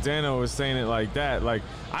man Dano was saying it like that. Like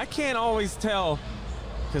I can't always tell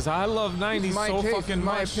because I love 90s my so taste, fucking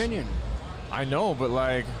my much. opinion. I know, but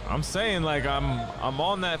like I'm saying, like I'm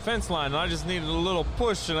on that fence line, and I just needed a little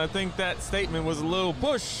push, and I think that statement was a little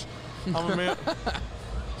push.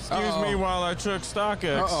 Excuse me while I took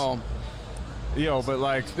StockX. Uh-oh. Yo, but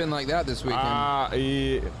like It's been like that this weekend.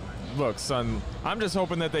 yeah, look, son, I'm just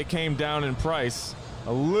hoping that they came down in price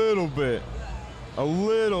a little bit, Like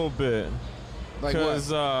what?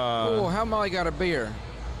 because Oh, how Molly got a beer?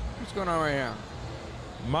 What's going on right now?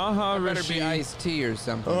 Better be Maharishi. iced tea or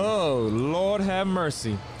something. Oh, Lord have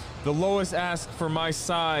mercy. The lowest ask for my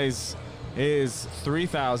size is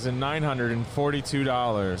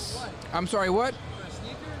 $3,942 I'm sorry, what?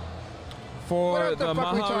 for What the the fuck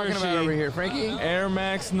are we talking about over Maharishi here, Frankie? Air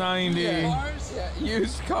Max 90. Yeah,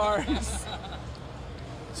 used cars.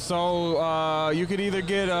 So you could either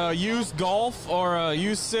get a used Golf or a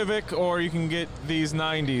used Civic, or you can get these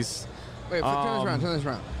 90s. Wait, turn this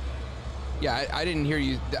around. Yeah, I didn't hear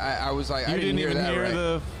you. I was like, I You didn't hear even that hear right.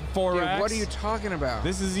 the 4 Dude, racks? what are you talking about?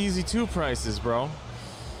 This is Easy 2 prices, bro.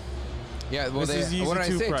 Yeah, well, this is Easy what did I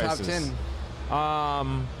 2 say? prices. Top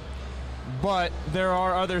 10. But there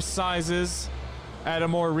are other sizes at a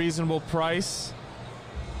more reasonable price,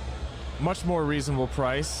 much more reasonable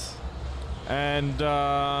price, and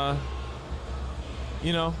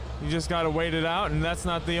you know, you just got to wait it out, and that's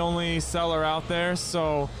not the only seller out there.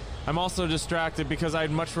 So I'm also distracted because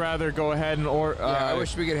I'd much rather go ahead and I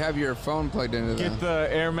wish we could have your phone plugged into get that.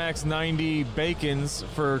 the Air Max 90 Bacons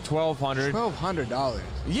for $1,200. $1,200.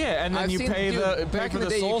 Yeah, and then I've you seen, pay dude, the back pay for in the the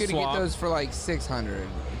day, soul you could swap. get those for like $600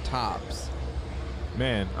 tops.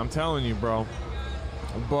 Man, I'm telling you, bro.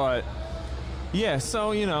 But yeah,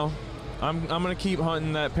 so you know, I'm gonna keep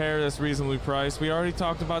hunting that pair that's reasonably priced. We already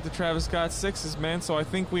talked about the Travis Scott 6s, man. So I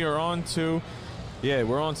think we are on to,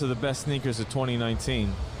 we're on to the best sneakers of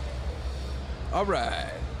 2019. All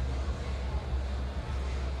right.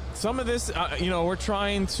 Some of this, you know, we're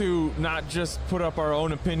trying to not just put up our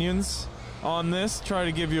own opinions on this. Try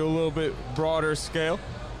to give you a little bit broader scale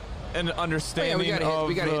and understanding we gotta of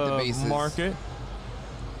hit the bases. market.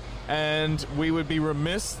 And we would be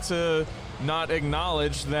remiss to not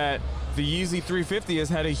acknowledge that the Yeezy 350 has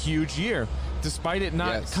had a huge year. Despite it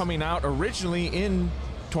not Yes. coming out originally in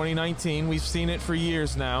 2019, we've seen it for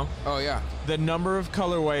years now. Oh, yeah. The number of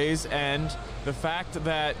colorways and the fact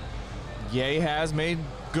that Ye has made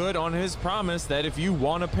good on his promise that if you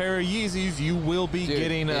want a pair of Yeezys, you will be Dude,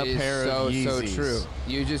 getting a it is pair of Yeezys. So true.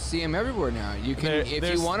 You just see them everywhere now. You can, if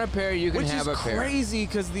There's- you want a pair, you can have a Which pair. is crazy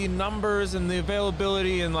because the numbers and the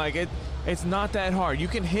availability and like it's not that hard. You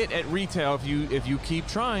can hit at retail if you keep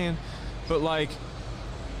trying, but like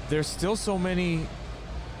there's still so many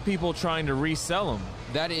people trying to resell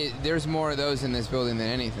them. There's more of those in this building than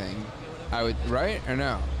anything. I would, right or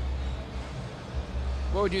no?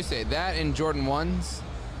 What would you say? That and Jordan 1s?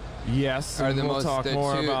 Yes, Are and the we'll most- talk the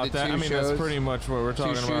more two- about the that. two I mean, shows, that's pretty much what we're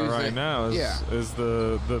talking about shoes right that- now. Is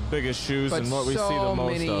the biggest shoes But and what we so see the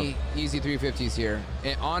most many of. Easy 350s here,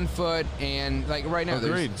 and on foot, and like right now,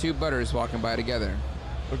 Agreed. there's two butters walking by together.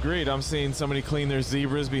 Agreed. I'm seeing somebody clean their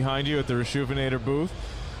zebras behind you at the Reshoevnator booth.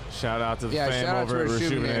 Shout out to the Yeah, fam shout out to over at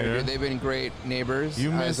Reshoevnator. Reshoevnator. They've been great neighbors.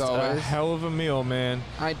 You as missed a always. hell of a meal, man.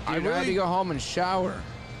 I had to go home and shower.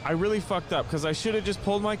 I really fucked up because I should have just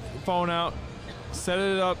pulled my phone out, set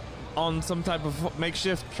it up on some type of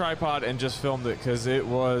makeshift tripod, and just filmed it because it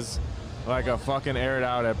was like a fucking aired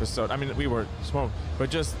out episode. I mean, we were smoking, but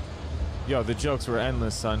just, the jokes were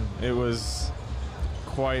endless, son. It was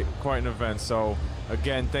quite an event. So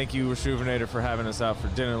again, thank you, Reshoevnator, for having us out for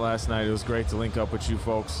dinner last night. It was great to link up with you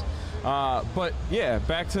folks. But yeah,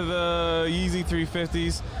 back to the Yeezy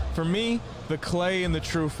 350s. For me, the clay and the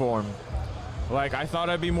true form. Like, I thought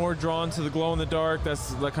I'd be more drawn to the glow in the dark.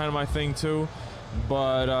 That's kind of my thing too.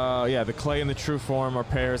 But the clay and the true form are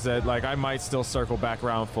pairs that like I might still circle back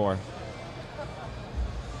around for.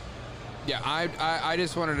 Yeah, I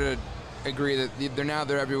just wanted to agree that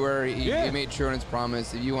they're everywhere. He made sure on his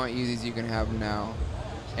promise. If you want Yeezys, you can have them now.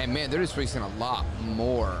 And man, they're just releasing a lot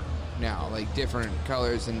more now, like different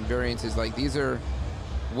colors and variances. Like these are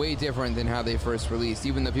way different than how they first released.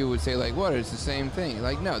 Even though people would say like, "What? It's the same thing."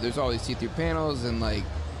 Like, no, there's all these see-through panels and like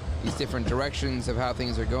these different directions of how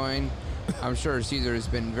things are going. I'm sure Caesar has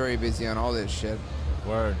been very busy on all this shit.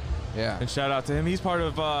 Word. Yeah. And shout out to him. He's part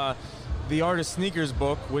of the Artist Sneakers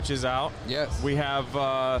book, which is out. Yes. We have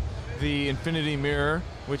the Infinity Mirror,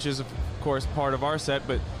 which is of course part of our set,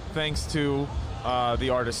 but thanks to the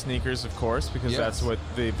Artist Sneakers, of course, because Yes. that's what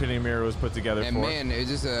the Infinity Mirror was put together And for. man, it's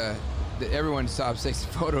just everyone stops, takes a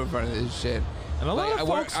photo in front of this shit. And a lot Like, of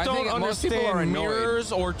folks I think don't most people are understand annoyed.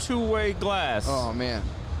 mirrors or two-way glass. Oh man,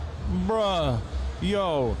 Bruh.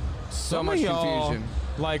 Yo. so some much of y'all confusion.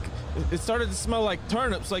 Like, it started to smell like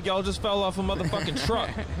turnips, like y'all just fell off a motherfucking truck.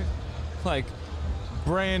 Like,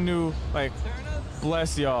 brand new, like,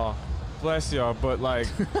 bless y'all, but like,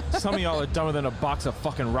 some of y'all are dumber than a box of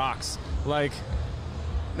fucking rocks. Like,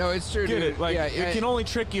 No, it's true, get dude. it? Like, yeah, it can only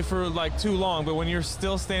trick you for like too long, but when you're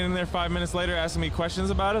still standing there 5 minutes later asking me questions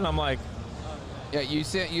about it, I'm like, yeah, you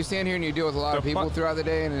stand here and you deal with a lot of The people fuck? throughout the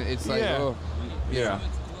day, and it's like, Yeah. oh, yeah. So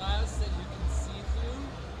it's glass that you can see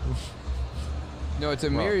through. no, it's a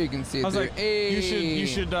mirror you can see. I was through. like, hey, you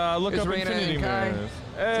should look it's up Raina Infinity and Kai. Mirrors.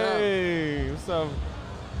 Hey, what's up?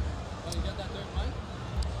 Oh, you got that third mic?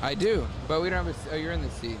 I do, but we don't have a. Oh, you're in the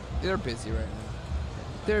seat. They're busy right now.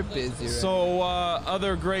 They're busy. Right So,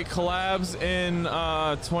 other great collabs in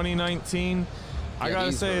 2019. I Yeah, gotta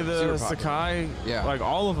these say were the super popular. Sakai, Yeah. like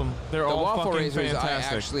all of them, they're now. The all waffle fucking razors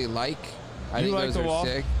fantastic. I actually like. I you think like those the are waffle?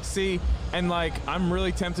 sick. See, and like I'm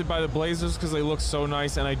really tempted by the blazers because they look so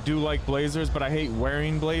nice, and I do like blazers, but I hate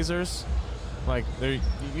wearing blazers. Like you're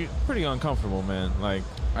pretty uncomfortable, man. Like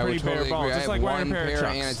I pretty would bare totally bones. agree. I It's have like wearing one a pair of pair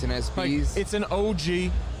Chucks. and it's an Like, SBs. it's an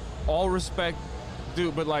OG. All respect,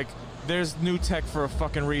 dude, but like there's new tech for a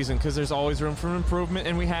fucking reason because there's always room for improvement,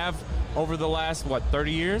 and we have over the last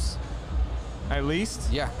 30 years, at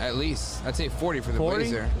least. Yeah, at least I'd say 40 for the 40?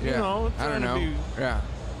 blazer. You Yeah, know, I don't know. trying to Yeah,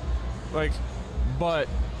 Like, but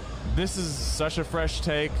this is such a fresh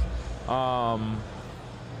take.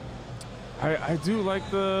 I do like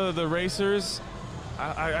the racers.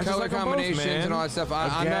 I just color like 'em both, combinations man. and all that stuff. I'm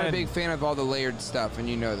not a Again, big fan of all the layered stuff, and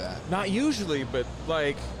you know that. Not usually, but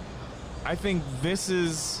like, I think this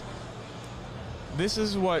is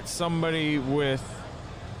what somebody with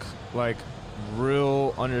like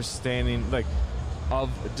real understanding like of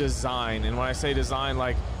design, and when I say design,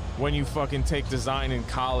 like when you fucking take design in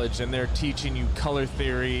college and they're teaching you color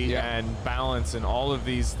theory Yeah. and balance and all of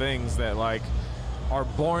these things that like are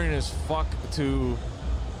boring as fuck to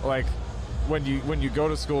like when you go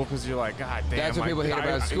to school because you're like, God damn, That's what people hate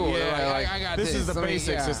about school. Yeah, They're like, I got this is the Let me-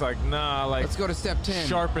 basics. yeah. It's like, nah, like Let's go to step 10.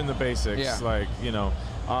 sharpen the basics. Yeah. Like, you know,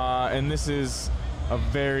 and this is a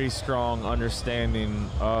very strong understanding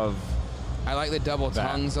of I like the double that.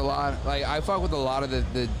 tongues a lot. Like I fuck with a lot of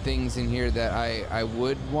the things in here that I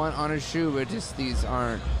would want on a shoe, but just these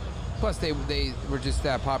aren't. Plus they were just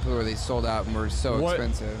that popular where they sold out and were so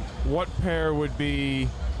expensive. What pair would be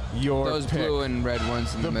your Those pick? blue and red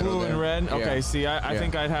ones in the, The middle blue there. and red? Yeah. Okay, see, I Yeah.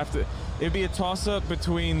 think I'd have to. It'd be a toss-up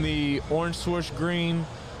between the orange swoosh green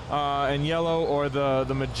and yellow, or the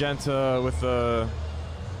magenta with the.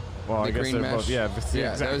 Well, The I guess green they're mesh. both. Yeah,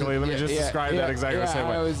 Yeah, exactly. those- Let me yeah, just yeah, describe yeah, that exactly the yeah, same I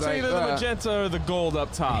way. was So like, either the magenta or the gold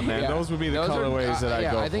up top, man. Yeah. Those would be the Those are- colorways that I'd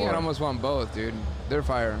yeah, go for. I think I'd almost want both, dude. They're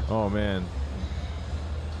fire. Oh man.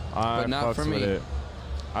 I But not fucks for with me. it.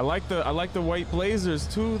 I like the white blazers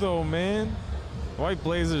too, though, man. White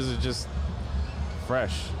blazers are just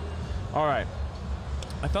fresh. All right.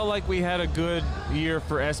 I felt like we had a good year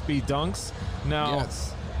for SB Dunks. Now,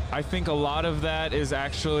 Yes. I think a lot of that is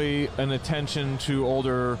actually an attention to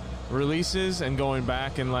older releases and going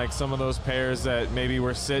back, and like some of those pairs that maybe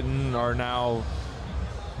were sitting are now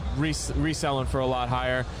reselling for a lot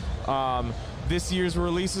higher. This year's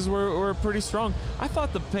releases were pretty strong. I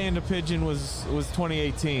thought the Panda Pigeon was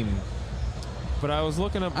 2018, but I was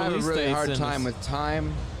looking up I have a release really dates hard and time with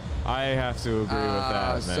time. I have to agree with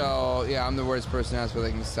that, man. So yeah, I'm the worst person to ask for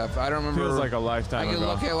like stuff. I don't remember. Feels like a lifetime I can ago.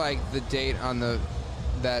 look at like the date on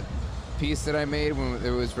that piece that I made when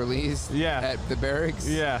it was released. Yeah. At the barracks.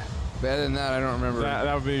 Yeah, Better than that, I don't remember.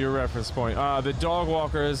 that would be your reference point. The Dog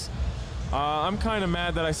Walkers. I'm kind of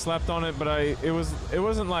mad that I slept on it, but it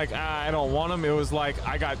wasn't like I don't want them. It was like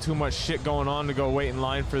I got too much shit going on to go wait in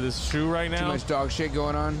line for this shoe right now. Too much dog shit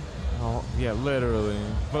going on. Oh, yeah, literally.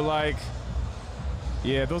 But like,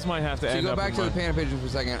 yeah, those might have to So end go up back in to the my- Panda Pigeons for a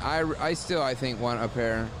second. I still I think want a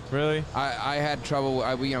pair. Really? I had trouble.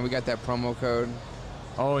 We got that promo code.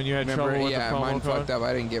 Oh, and you had Remember? trouble with Yeah, the promo mine code? fucked up.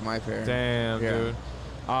 I didn't get my pair. Damn, Yeah. dude.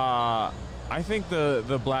 I think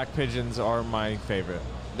the Black Pigeons are my favorite.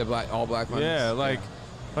 The all black ones. Yeah,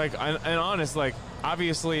 and honest, like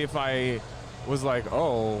obviously, if I was like,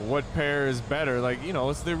 oh, what pair is better? Like, you know,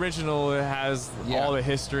 it's the original. It has Yeah. all the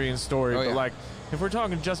history and story. Oh, but yeah. like, if we're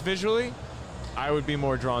talking just visually, I would be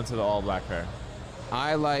more drawn to the all black pair.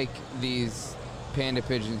 I like these Panda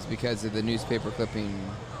Pigeons because of the newspaper clipping.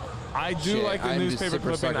 I do Shit, like the I'm just newspaper super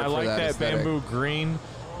clipping. sucker I for like that that aesthetic. bamboo green,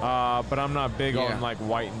 but I'm not big Yeah. on like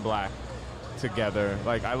white and black together.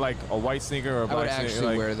 Like I like a white sneaker or a I would black sneaker. actually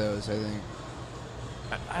Like, wear those. I think.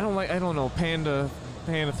 I don't know. Panda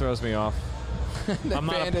throws me off. I'm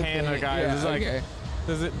not a Panda panda thing. guy. Yeah, It's like, okay.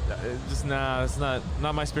 does it? Just nah. It's not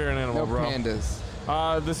my spirit animal, No bro. pandas.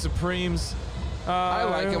 The Supremes. I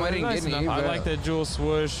like 'em. I didn't nice get any, enough. I but- like the jewel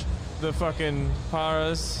swoosh, the fucking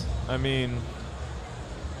paras. I mean,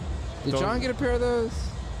 Did Those- John get a pair of those?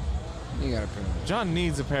 You got a pair. John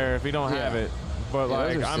needs a pair if he don't have Yeah. it. But Yeah,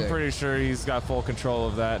 those like, are I'm sick. pretty sure he's got full control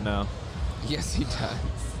of that now. Yes, he does.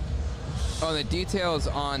 Oh, the details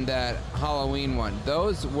on that Halloween one,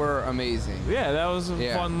 those were amazing. Yeah, that was a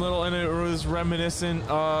Yeah. fun little, and it was reminiscent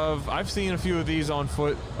of. I've seen a few of these on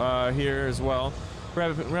foot here as well,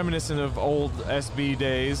 reminiscent of old SB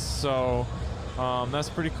days. So that's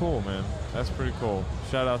pretty cool, man. That's pretty cool.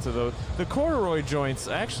 Shout out to the corduroy joints.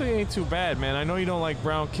 Actually, ain't too bad, man. I know you don't like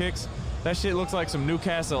brown kicks. That shit looks like some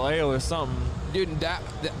Newcastle ale or something. Dude,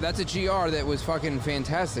 that's a GR that was fucking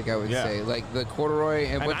fantastic, I would Yeah. say. Like the corduroy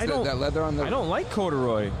and And what's I don't- that leather on the... I don't like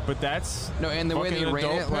corduroy, but that's No, and the way fucking they a ran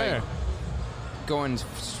dope it, pair. like going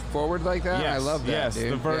forward like that, I love that, yes,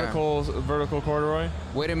 dude. the vertical corduroy. Yeah.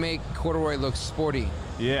 Way to make corduroy look sporty.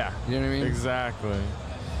 Yeah, You know what I mean? exactly.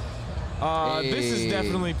 This is Hey.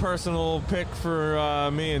 definitely personal pick for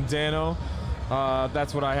me and Dano.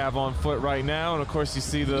 That's what I have on foot right now, and of course you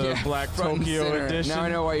see the Yeah, black front and Tokyo center. edition. Now I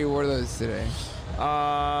know why you wore those today.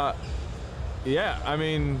 Yeah, I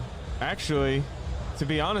mean, actually, to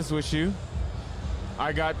be honest with you,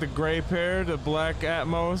 I got the gray pair, the black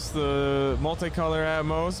Atmos, the multicolor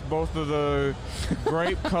Atmos, both of the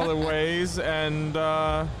grape colorways, and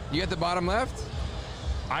You got the bottom left?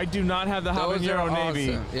 I do not have the Those habanero are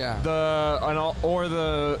navy, awesome, yeah. or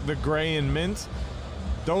the gray and mint.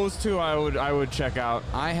 Those two I would check out.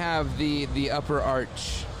 I have the upper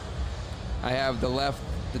arch. I have the left,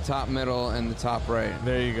 the top middle, and the top right.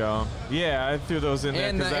 There you go. Yeah, I threw those in there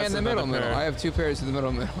And the, because that's and the another middle. pair. I have two pairs of the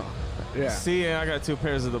middle. Yeah. See, I got two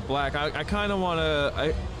pairs of the black. I kind of want to.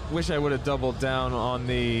 I wish I would have doubled down on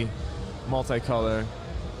the multicolor.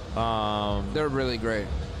 They're really great.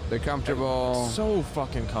 They're comfortable. So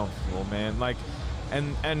fucking comfortable, man. Like,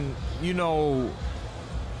 and you know,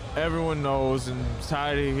 everyone knows and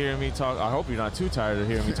tired of hearing me talk. I hope you're not too tired of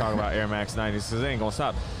hearing me talk about Air Max 90s because they ain't gonna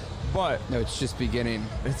stop. But No, it's just beginning.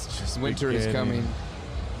 it's just Winter is beginning. coming.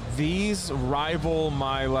 These rival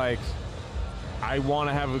my like. I want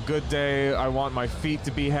to have a good day. I want my feet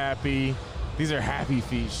to be happy. These are happy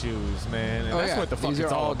feet shoes, man. And Oh, that's yeah. what the fuck These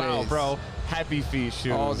it's are all all about, days. bro. Happy feet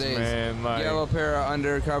shoes, All days. man. Like, Yellow pair of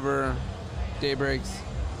undercover daybreaks.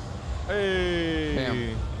 hey. Bam.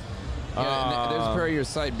 Yeah, and there's a pair of your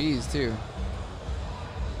side Bs too.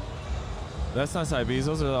 That's not side Bs.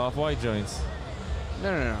 Those are the off-white joints.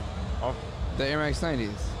 No. Off- The Air Max 90s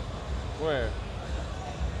Where?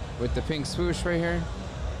 with the pink swoosh right here.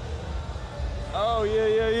 Oh,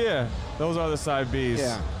 yeah. Those are the side Bs.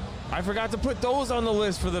 Yeah. I forgot to put those on the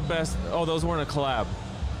list for the best. Oh, those weren't a collab.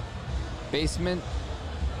 Basement.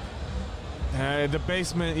 The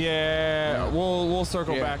basement, yeah. Yeah. We'll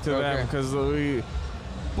circle Yeah, back to them okay. because we.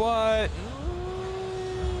 But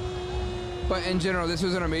But in general, this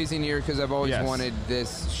was an amazing year because I've always Yes. wanted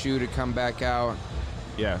this shoe to come back out,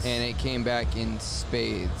 yes, and it came back in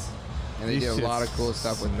spades. And they These did a lot of shits cool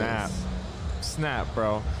stuff with snap. this. Snap,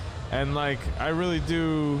 bro. And like, I really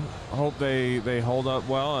do hope they hold up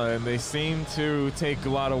well, and they seem to take a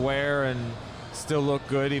lot of wear and still look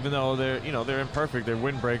good, even though they're imperfect. They're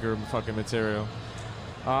windbreaker fucking material.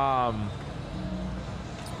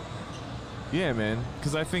 Yeah, man.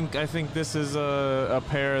 Because I think this is a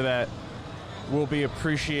pair that will be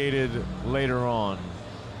appreciated later on.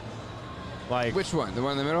 Like, Which one? The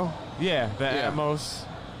one in the middle? yeah, the Yeah. Atmos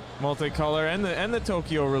multicolor and the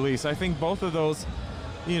Tokyo release. I think both of those,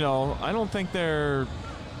 I don't think they're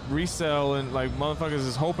resell and like motherfuckers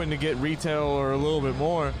is hoping to get retail or a little bit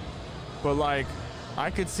more. But like, I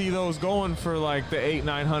could see those going for like the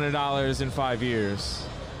 $800-900 in 5 years.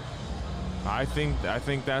 I think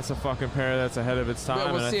that's a fucking pair that's ahead of its time.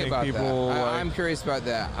 Well, we'll and see I think about people that. like, I'm curious about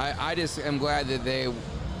that. I just am glad that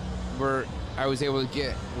I was able to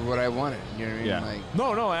get what I wanted. You know what I mean? yeah. Like,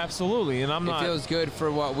 No, absolutely. And I'm it not feels good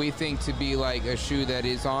for what we think to be like a shoe that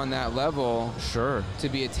is on that level sure. to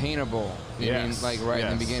be attainable. You know what I mean? Yes, Like right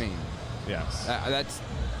in the yes. beginning. Yes.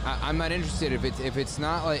 I'm not interested if it's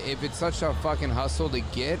not like if it's such a fucking hustle to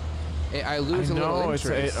get. I lose a little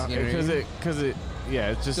interest. You know what I mean? because it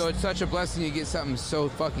it's just So it's such a blessing you get something so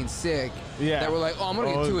fucking sick that we're like, oh, I'm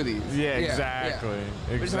gonna get two of these. Yeah, exactly.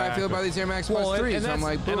 Which is how I feel about these Air Max Plus Well, 3s. and I'm that's-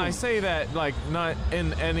 like, boom. and I say that like not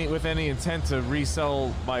with any intent to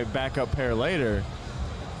resell my backup pair later,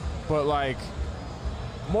 but like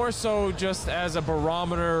more so just as a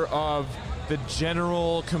barometer of the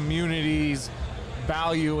general community's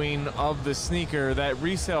valuing of the sneaker. That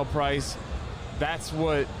resale price, that's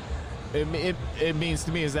what it means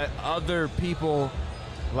to me, is that other people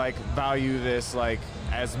like value this like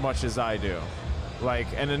as much as I do. like,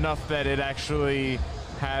 and enough that it actually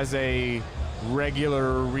has a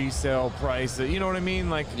regular resale price. You know what I mean?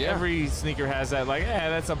 Like Yeah. every sneaker has that. Like, yeah,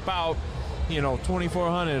 that's about, you know,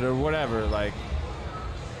 $2,400 or whatever. Like,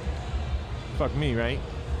 fuck me, right?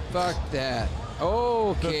 Fuck that.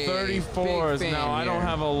 Okay. The 34s. big fan Now, I don't here.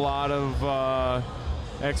 have a lot of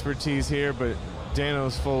expertise here, but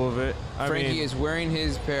Dano's full of it. Frankie I mean, is wearing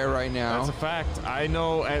his pair right now. that's a fact. I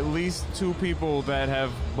know at least 2 people that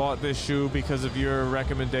have bought this shoe because of your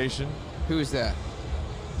recommendation. Who's that?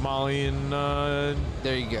 Molly and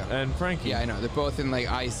There you go. Frankie. Yeah, I know. They're both in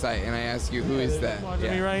like eyesight, and I ask you, who is They're that? watching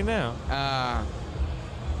me right now.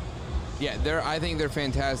 Yeah, I think they're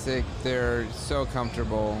fantastic. They're so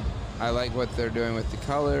comfortable. I like what they're doing with the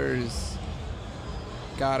colors.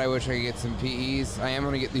 God, I wish I could get some PEs. I am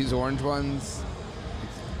gonna get these orange ones,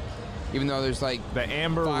 even though there's like The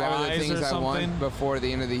Amber 5 other Rise things or I something. want before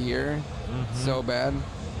the end of the year. So bad.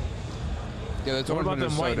 Yeah, those What orange about ones are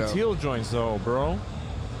them so white and dope. teal joints though, bro?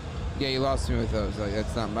 Yeah, you lost me with those. Like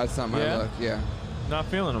that's not my Yeah? look. Yeah. Not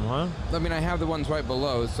feeling them, huh? I mean, I have the ones right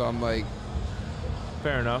below, so I'm like,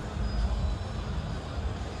 Fair enough.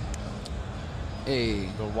 hey,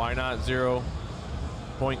 The Why Not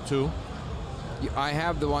 0.2. I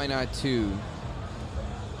have the Why Not 2.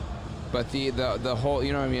 But the whole,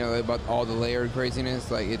 you know what I mean, like, about all the layered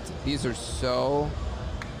craziness. Like these are so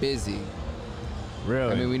busy.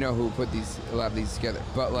 Really? I mean, we know who put a lot of these together,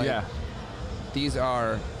 but like yeah. these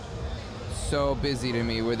are so busy to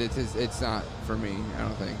me. Where it's not for me. I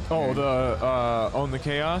don't think. Oh, the Own the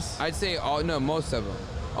Chaos? I'd say most of them.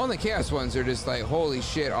 On the Chaos ones are just like holy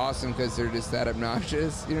shit, awesome because they're just that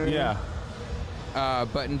obnoxious. You know what I mean? Yeah.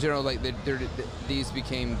 But in general, like these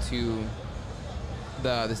became too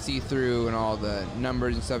the see-through and all the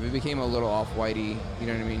numbers and stuff. It became a little off-whitey. You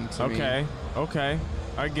know what I mean? To me. Okay. Okay.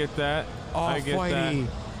 I get that. I get Off-whitey.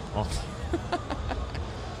 that. Oh.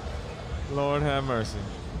 Lord have mercy.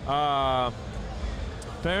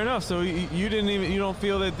 Fair enough. So you don't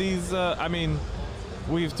feel that these? I mean,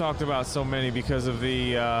 we've talked about so many because of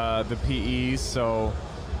the PEs. So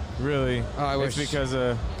really, Oh, I it's wish- because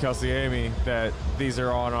of Kelsey Amy that these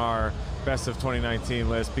are on our best of 2019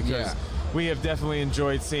 list because Yeah. we have definitely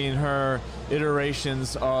enjoyed seeing her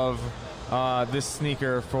iterations of this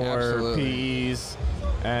sneaker for Absolutely. PEs,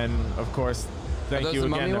 and of course, thank those you the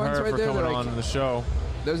again mummy to ones her right for there? coming They're like- on the show.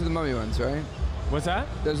 Those are the mummy ones, right? What's that?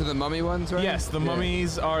 Those are the mummy ones, right? Yes, the Yeah.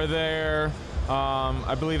 mummies are there.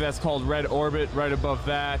 I believe that's called Red Orbit right above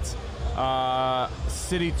that.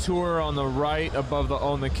 City Tour on the right above the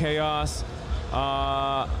Own the Chaos.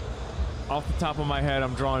 Off the top of my head,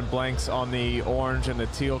 I'm drawing blanks on the orange and the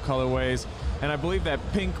teal colorways. And I believe that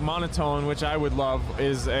pink monotone, which I would love,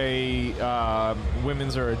 is a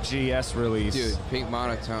women's or a GS release. Dude, pink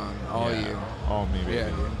monotone, all Yeah. you. All me, baby. Yeah,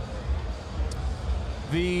 dude.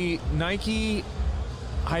 The Nike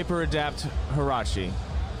Hyper Adapt Huarache.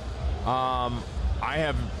 I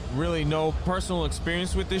have really no personal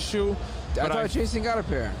experience with this shoe. I but thought Jason got a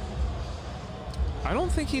pair. I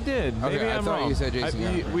don't think he did. Okay, Maybe I I'm thought wrong. you said Jason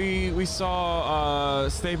got it. We saw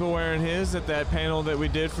Staple wearing his at that panel that we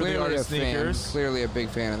did for the Clearly Art of Sneakers. Clearly a big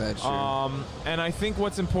fan of that shoe. And I think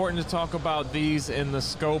what's important to talk about these in the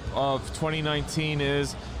scope of 2019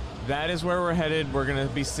 is that is where we're headed. We're going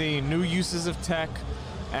to be seeing new uses of tech.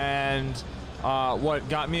 And what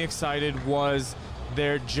got me excited was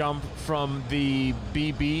their jump from the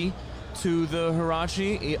BB to the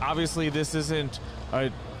Huarache. Obviously, this isn't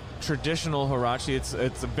a traditional Huarache.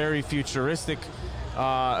 It's a very futuristic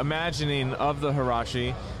imagining of the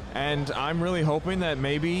Huarache. And I'm really hoping that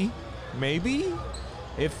maybe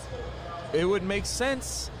if it would make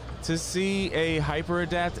sense to see a Hyper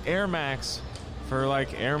Adapt Air Max for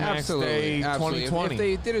like Air Max Day 2020. If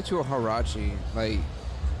they did it to a Huarache, like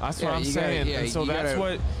That's Yeah, what I'm you gotta- saying. yeah, and so you that's gotta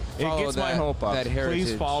what it follow gets my that- hope up. that Please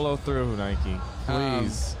heritage. follow through, Nike.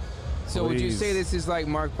 Please. So would you Please. say this is like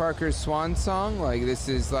Mark Parker's swan song? Like this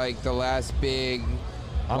is like the last big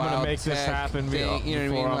I'm wild gonna make this tech happen thing, you know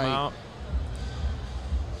before what I mean? I'm Like, out.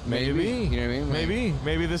 maybe. You know what I mean? Like,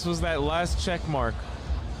 Maybe this was that last check mark.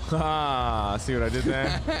 Ah, see what I did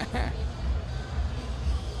there?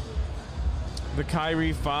 The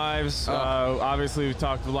Kyrie 5s. Obviously, we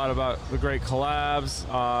talked a lot about the great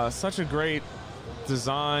collabs. Such a great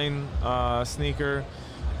design sneaker.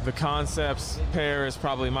 The Concepts pair is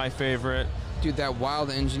probably my favorite. Dude, that wild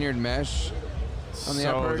engineered mesh on the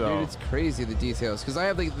So upper, dope. dude, it's crazy the details. Because I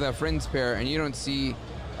have like the Friends pair, and you don't see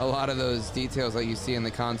a lot of those details like you see in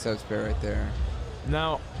the Concepts pair right there.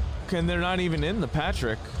 Now, they're not even in the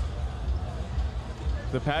Patrick.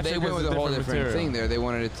 The Patrick They went is with a whole different material. thing there. They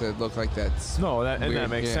wanted it to look like that. No, that Weird,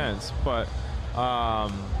 makes yeah. sense. But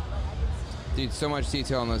Dude, so much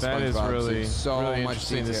detail on those That is SpongeBob. really, so really much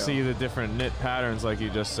interesting detail. to see the different knit patterns, like you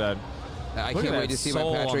just said. I Look can't at wait that to see my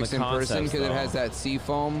sole on Patrick's the in person concepts, because it though. has that sea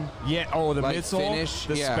foam. Yeah. Oh, the Like midsole, finish,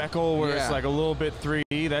 the yeah. speckle where Yeah. it's like a little bit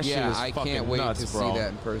 3D. That shit Yeah, is I fucking can't wait nuts, to bro. see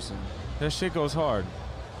that in person. That shit goes hard.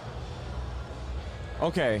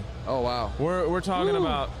 Okay, Oh wow. we're talking Woo.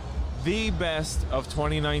 about the best of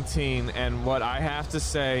 2019, and what I have to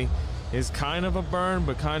say is kind of a burn,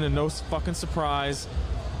 but kind of no fucking surprise.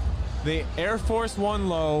 The Air Force One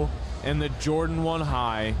Low and the Jordan 1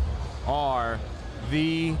 High are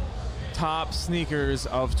the top sneakers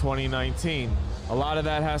of 2019. A lot of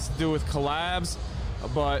that has to do with collabs,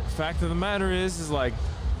 but fact of the matter is like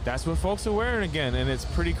that's what folks are wearing again, and it's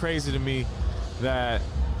pretty crazy to me that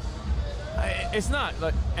it's not,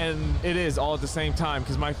 and it is all at the same time,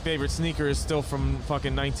 because my favorite sneaker is still from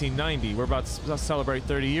fucking 1990. We're about to celebrate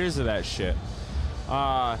 30 years of that shit.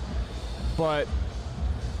 But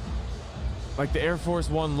like the Air Force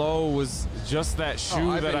One Low was just that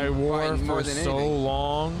shoe I've that been I wore buying more for than so anything.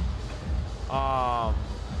 long.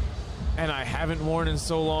 And I haven't worn in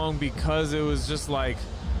so long because it was just like,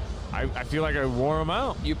 I feel like I wore them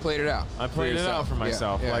out. You played it out. I played it out for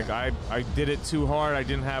myself. Yeah. Like I did it too hard. I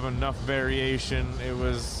didn't have enough variation. It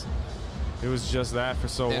was just that for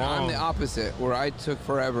so And long. I'm the opposite, where I took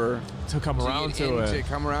forever to come around get to into- it.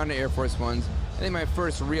 come around to Air Force Ones. I think my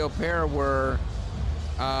first real pair were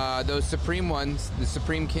those Supreme ones, the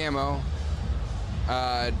Supreme Camo.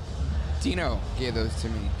 Dino gave those to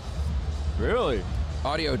me. Really?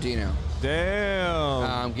 Audio Dino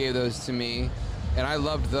Damn. gave those to me, and I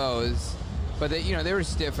loved those. But they were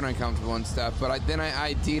stiff and uncomfortable and stuff. But then I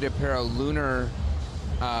ID'd a pair of Lunar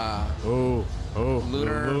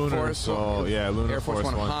Lunar Force. So yeah, Lunar Air Force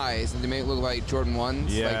One highs, and they make it look like Jordan 1s,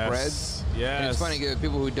 like Yes. Reds. Yes. And it's funny because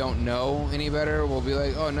people who don't know any better will be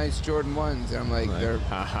like, "Oh, nice Jordan 1s," and I'm like, "They're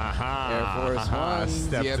ha ha ha. Air Force Ones."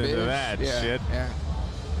 Stepped yeah, into bitch. that yeah, shit.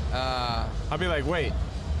 Yeah. I'll be like, wait.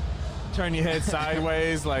 Turn your head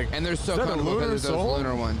sideways, like. And they're so is that a comfortable lunar because those sole?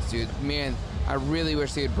 Lunar ones, dude. Man, I really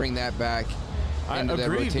wish they'd bring that back I into the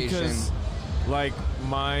agree rotation. because, like,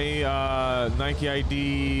 my Nike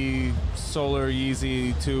ID Solar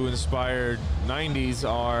Yeezy 2 inspired 90s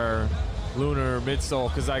are lunar midsole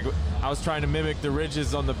because I was trying to mimic the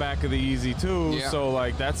ridges on the back of the Yeezy 2, Yeah. so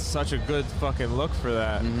like that's such a good fucking look for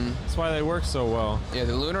that. That's why they work so well. Yeah,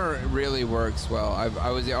 the Lunar really works well. I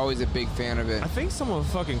was always a big fan of it. I think someone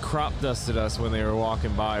fucking crop dusted us when they were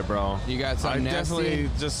walking by, bro. You got something I nasty? definitely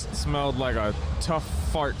just smelled like a tough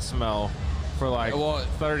fart smell for like Well,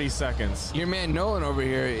 30 seconds. Your man Nolan over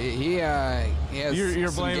here, he has You're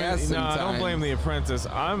some blaming. gas No, don't sometimes. blame the apprentice.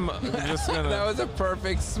 I'm just gonna. That was a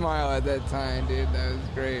perfect smile at that time, dude. That was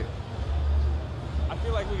great. I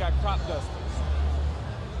feel like we got crop dusters.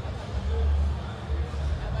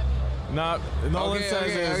 Not. Nolan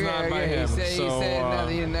says it's not by him. He said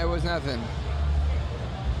nothing. That was nothing.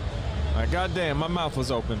 Goddamn, my mouth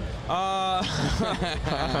was open.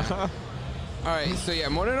 All right, so yeah,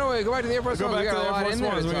 no, go back to the Air Force Go Ones. back We to got the a lot Air in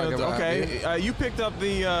Force there Ones. to talk about, dude. Okay, you picked up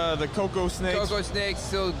the Coco Snakes. Coco Snakes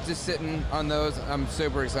still just sitting on those. I'm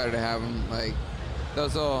super excited to have them. Like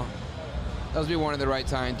those will be one at the right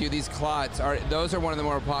time, dude. These clots those are one of the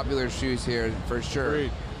more popular shoes here for sure.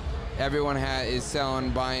 Great. Everyone is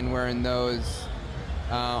selling, buying, wearing those.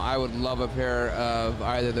 I would love a pair of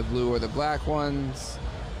either the blue or the black ones.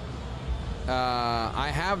 I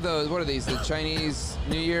have those. What are these? The Chinese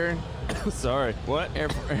New Year Sorry. What? Air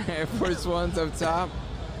Force Ones up top.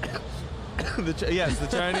 Yes, the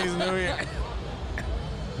Chinese New Year.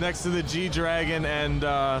 Next to the G Dragon, and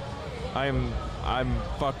I'm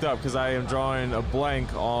fucked up because I am drawing a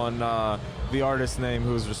blank on the artist name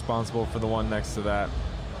who's responsible for the one next to that.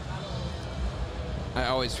 I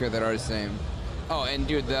always forget that artist's name. Oh, and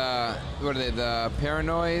dude, what are they? The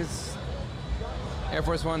Paranoids Air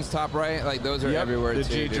Force Ones top right. Like those are everywhere the too.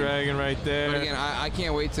 G dude. Dragon right there. But again, I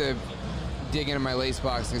can't wait to dig into my lace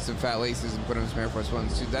box and get some fat laces and put on some Air Force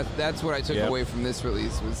Ones too. That's what I took Yep. away from this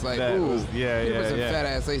release. Was like, That ooh, was- yeah, put some yeah. fat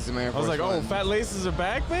ass laces in my Air I Force was like, oh, Ones. fat laces are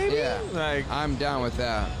back, baby. Yeah. Like I'm down with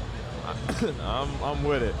that. I'm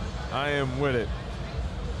with it. I am with it.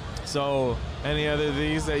 So, any other of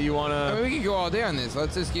these that you want I mean, to? we could go all day on this.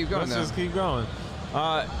 Let's just keep going. Let's though. just keep going.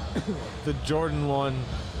 The Jordan one,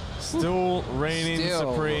 still reigning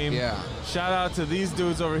Still, supreme. yeah. Shout out to these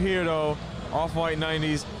dudes over here though, Off-White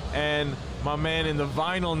 90s, and my man in the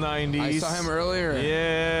vinyl 90s. I saw him earlier.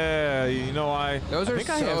 Yeah, you know Those I are think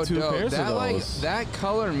so I have two dope. pairs That of those. that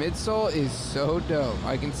color midsole is so dope.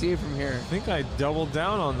 I can see it from here. I think I doubled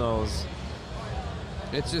down on those.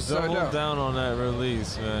 It's just so Doubled dope. down on that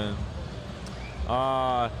release, man.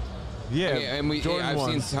 Yeah, Okay, and Jordan I've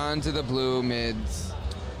ones. seen tons of the blue mids.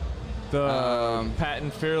 The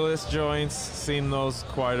Patent Fearless joints, seen those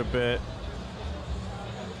quite a bit.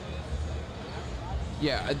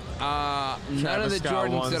 Yeah, none of Travis the Scott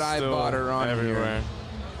Jordans ones that I still bought are on everywhere. here.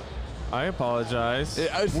 I apologize.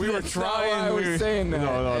 We were That's not trying. why I was saying that.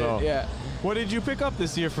 No. Yeah. What did you pick up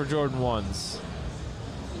this year for Jordan 1s?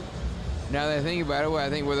 Now that I think about it, I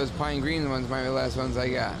think those pine green ones might be the last ones I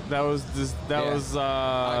got. That was this. That Yeah. was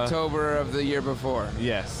October of the year before.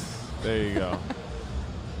 Yes. There you go.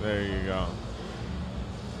 There you go.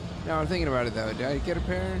 Now I'm thinking about it though. Did I get a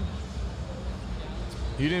pair?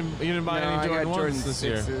 You didn't buy No, any I Jordan got 1s Jordan this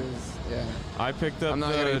year. 6s. Yeah. I picked up I'm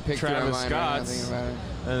not gonna the pick Travis online. I'm not Scott's, thinking about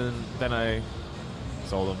it. and then I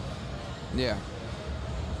sold them. Yeah.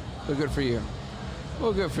 Well, good for you.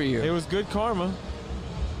 Well, good for you. It was good karma.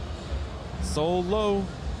 Sold low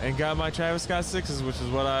and got my Travis Scott 6s, which is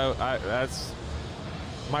what I that's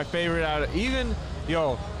my favorite out of even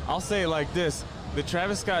I'll say it like this. The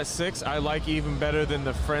Travis Scott 6 I like even better than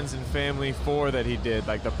the Friends and Family 4 that he did.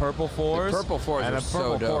 Like the purple 4s. The purple 4s and are the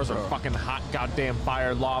purple so dope, 4s are bro. fucking hot goddamn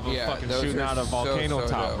fire lava Yeah, fucking those shooting are out of volcano so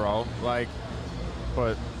top, dope. bro. Like,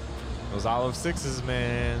 but those olive 6s,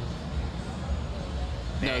 man.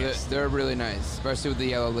 No, they're really nice, especially with the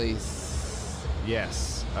yellow lace.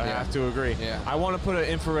 Yes, I Yeah. have to agree. Yeah. I want to put an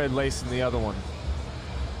infrared lace in the other one.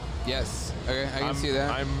 Yes. Okay, I can see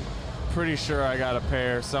that. I'm pretty sure I got a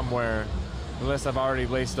pair somewhere, unless I've already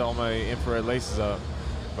laced all my infrared laces up.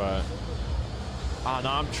 But no,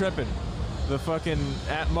 I'm tripping. The fucking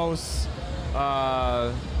Atmos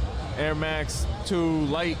Air Max 2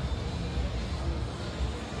 Light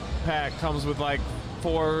pack comes with like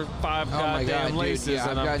 4 or 5 Oh my God, goddamn dude. laces, Yeah,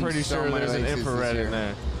 and I've I'm gotten pretty so sure many there's an laces this infrared year. in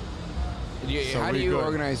there. So How do we you good.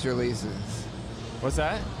 organize your laces? What's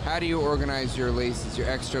that? How do you organize your laces, your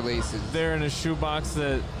extra laces? They're in a shoebox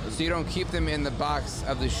that So you don't keep them in the box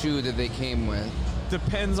of the shoe that they came with.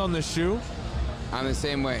 depends on the shoe. I'm the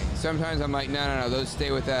same way. Sometimes I'm like, no, those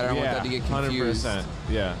stay with that. I don't want that to get confused. 100%.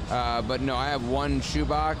 Yeah. But no, I have one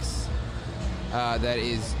shoebox that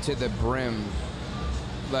is to the brim.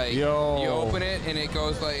 Like Yo. you open it and it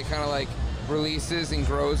goes like, it kind of like releases and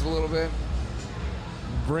grows a little bit.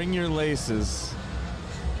 Bring your laces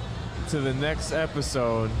to the next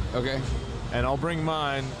episode, Okay. and I'll bring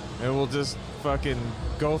mine, and we'll just fucking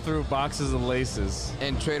go through boxes of laces.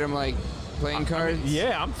 And trade them like playing cards. I mean,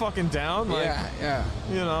 yeah, I'm fucking down. Like, yeah.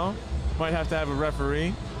 you know, might have to have a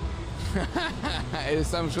referee. It's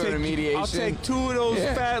some sort of mediation. I'll take 2 of those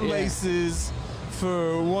Yeah, fat yeah. laces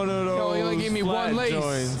for 1 of those. No, you only gave me flat one lace.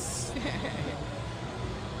 joints.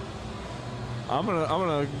 I'm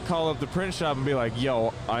gonna call up the print shop and be like,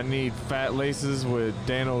 yo, I need fat laces with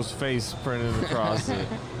Dano's face printed across it.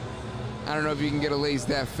 I don't know if you can get a lace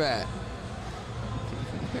that fat.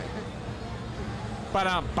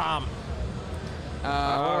 Ba-dum-bum. What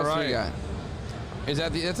All else right. we got? Is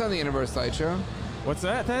that that's on the end of our slideshow? What's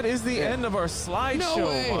that? That is the end of our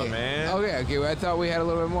slideshow, my man. Okay. Well, I thought we had a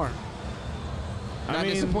little bit more. Not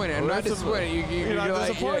disappointed. I'm not disappointed. You're not you're like,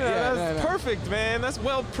 disappointed. yeah, That's no. perfect, man. That's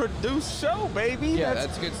well-produced show, baby. Yeah,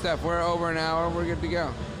 that's good stuff. We're over an hour. We're good to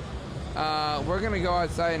go. We're gonna go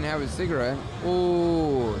outside and have a cigarette.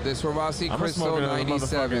 Ooh, the Swarovski I'm Crystal smoking a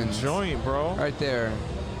 97. motherfucking joint, bro. Right there.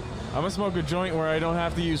 I'm gonna smoke a joint where I don't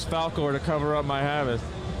have to use Falcor to cover up my habit.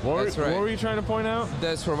 That's right. What were you trying to point out? The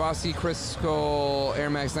Swarovski Crystal Air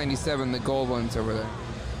Max 97, the gold ones over there.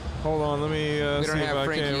 Hold on, let me We see don't if have I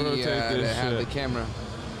Frankie can rotate to this have the shit. camera.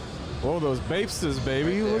 Oh, those Bapestas,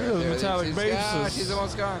 baby. Right Look at there. those There, metallic it's- yeah, Bapestas. she's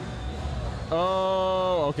almost gone.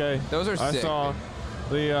 Oh, okay. Those are I sick. saw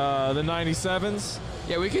the 97s.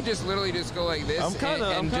 Yeah, we could just literally just go like this. I'm kind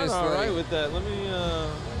and of just all right like, with that. Let me.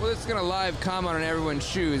 Well, it's gonna live comment on everyone's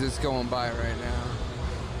shoes that's going by right now.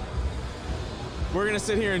 We're gonna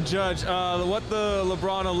sit here and judge what the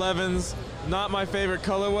LeBron 11s. Not my favorite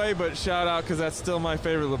colorway, but shout out because that's still my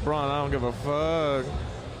favorite LeBron. I don't give a fuck.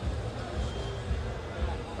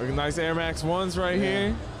 Look, nice Air Max 1s right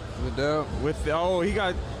here. The dope. With he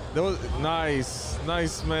got those nice,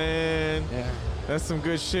 man. Yeah. That's some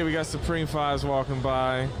good shit. We got Supreme 5s walking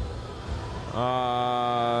by.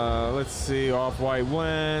 Let's see, Off-White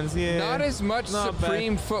Wens. Yeah. Not as much Not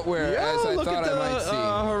Supreme bad. footwear Yo, as I look thought at the, I might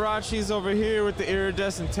see. Hirachis over here with the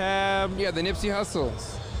iridescent tab. Yeah, the Nipsey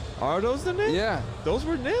Hustles. Are those the Nips? Yeah. Those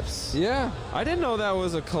were Nips? Yeah. I didn't know that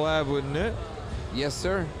was a collab with Nip. Yes,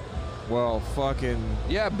 sir. Well, fucking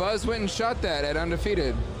Yeah, Buzz went and shot that at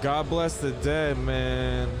Undefeated. God bless the dead,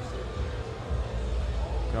 man.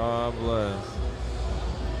 God bless.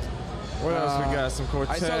 What else we got? Some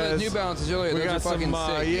Cortez. I saw the New Balances earlier. We Those got are fucking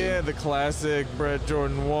some, sick. yeah, dude. the classic Brett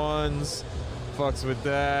Jordan 1s. Fucks with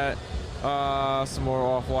that. Some more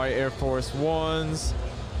Off-White Air Force Ones.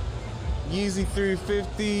 Yeezy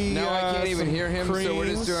 350. Now I can't even some hear him, so we're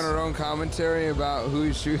just creams. doing our own commentary about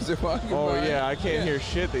whose shoes are walking Oh by. yeah, I can't hear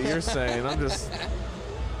shit that you're saying. I'm just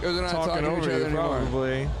Because we're not talking talking to each over other you anymore.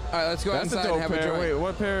 probably. All right, let's go That's a outside and dope have a pair. joint.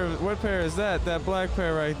 Wait, what pair is that? That black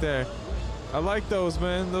pair right there. I like those,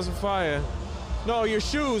 man. Those are fire. No, your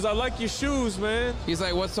shoes. I like your shoes, man. He's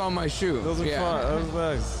like, what's on my shoe? Those are fire. Those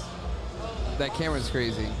are nice. That camera's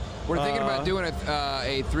crazy. We're thinking about doing a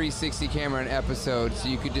 360 camera an episode, so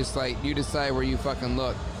you could just like, you decide where you fucking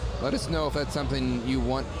look. Let us know if that's something you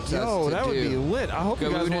want us Yo, to that do. would be lit. I hope you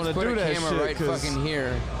We guys would want just to put do a that camera shit. right 'cause- fucking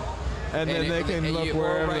here. and then they can look or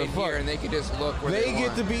wherever right the fuck. here, and they could just look where They get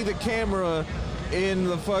want. to be the camera in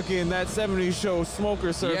the fucking that 70s show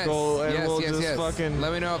smoker circle, and we'll just fucking.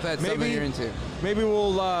 Let me know if that's something you're into. Maybe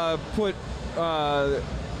we'll put,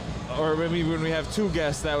 or maybe when we have two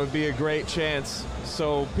guests, that would be a great chance,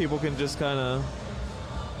 so people can just kind of.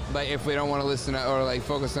 Like if we don't want to listen to, or like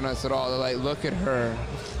focus on us at all, they're like, look at her.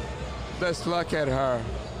 Just look at her.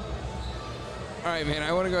 All right, man.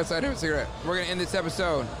 I want to go outside and have a cigarette. We're gonna end this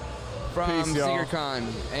episode from Peace, y'all. SneakerCon,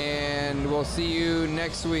 and we'll see you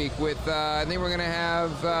next week with. I think we're gonna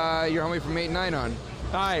have your homie from 8-9 on.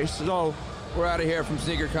 All right, so We're out of here from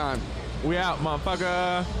SneakerCon. we out,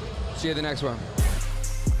 motherfucker. See you at the next one.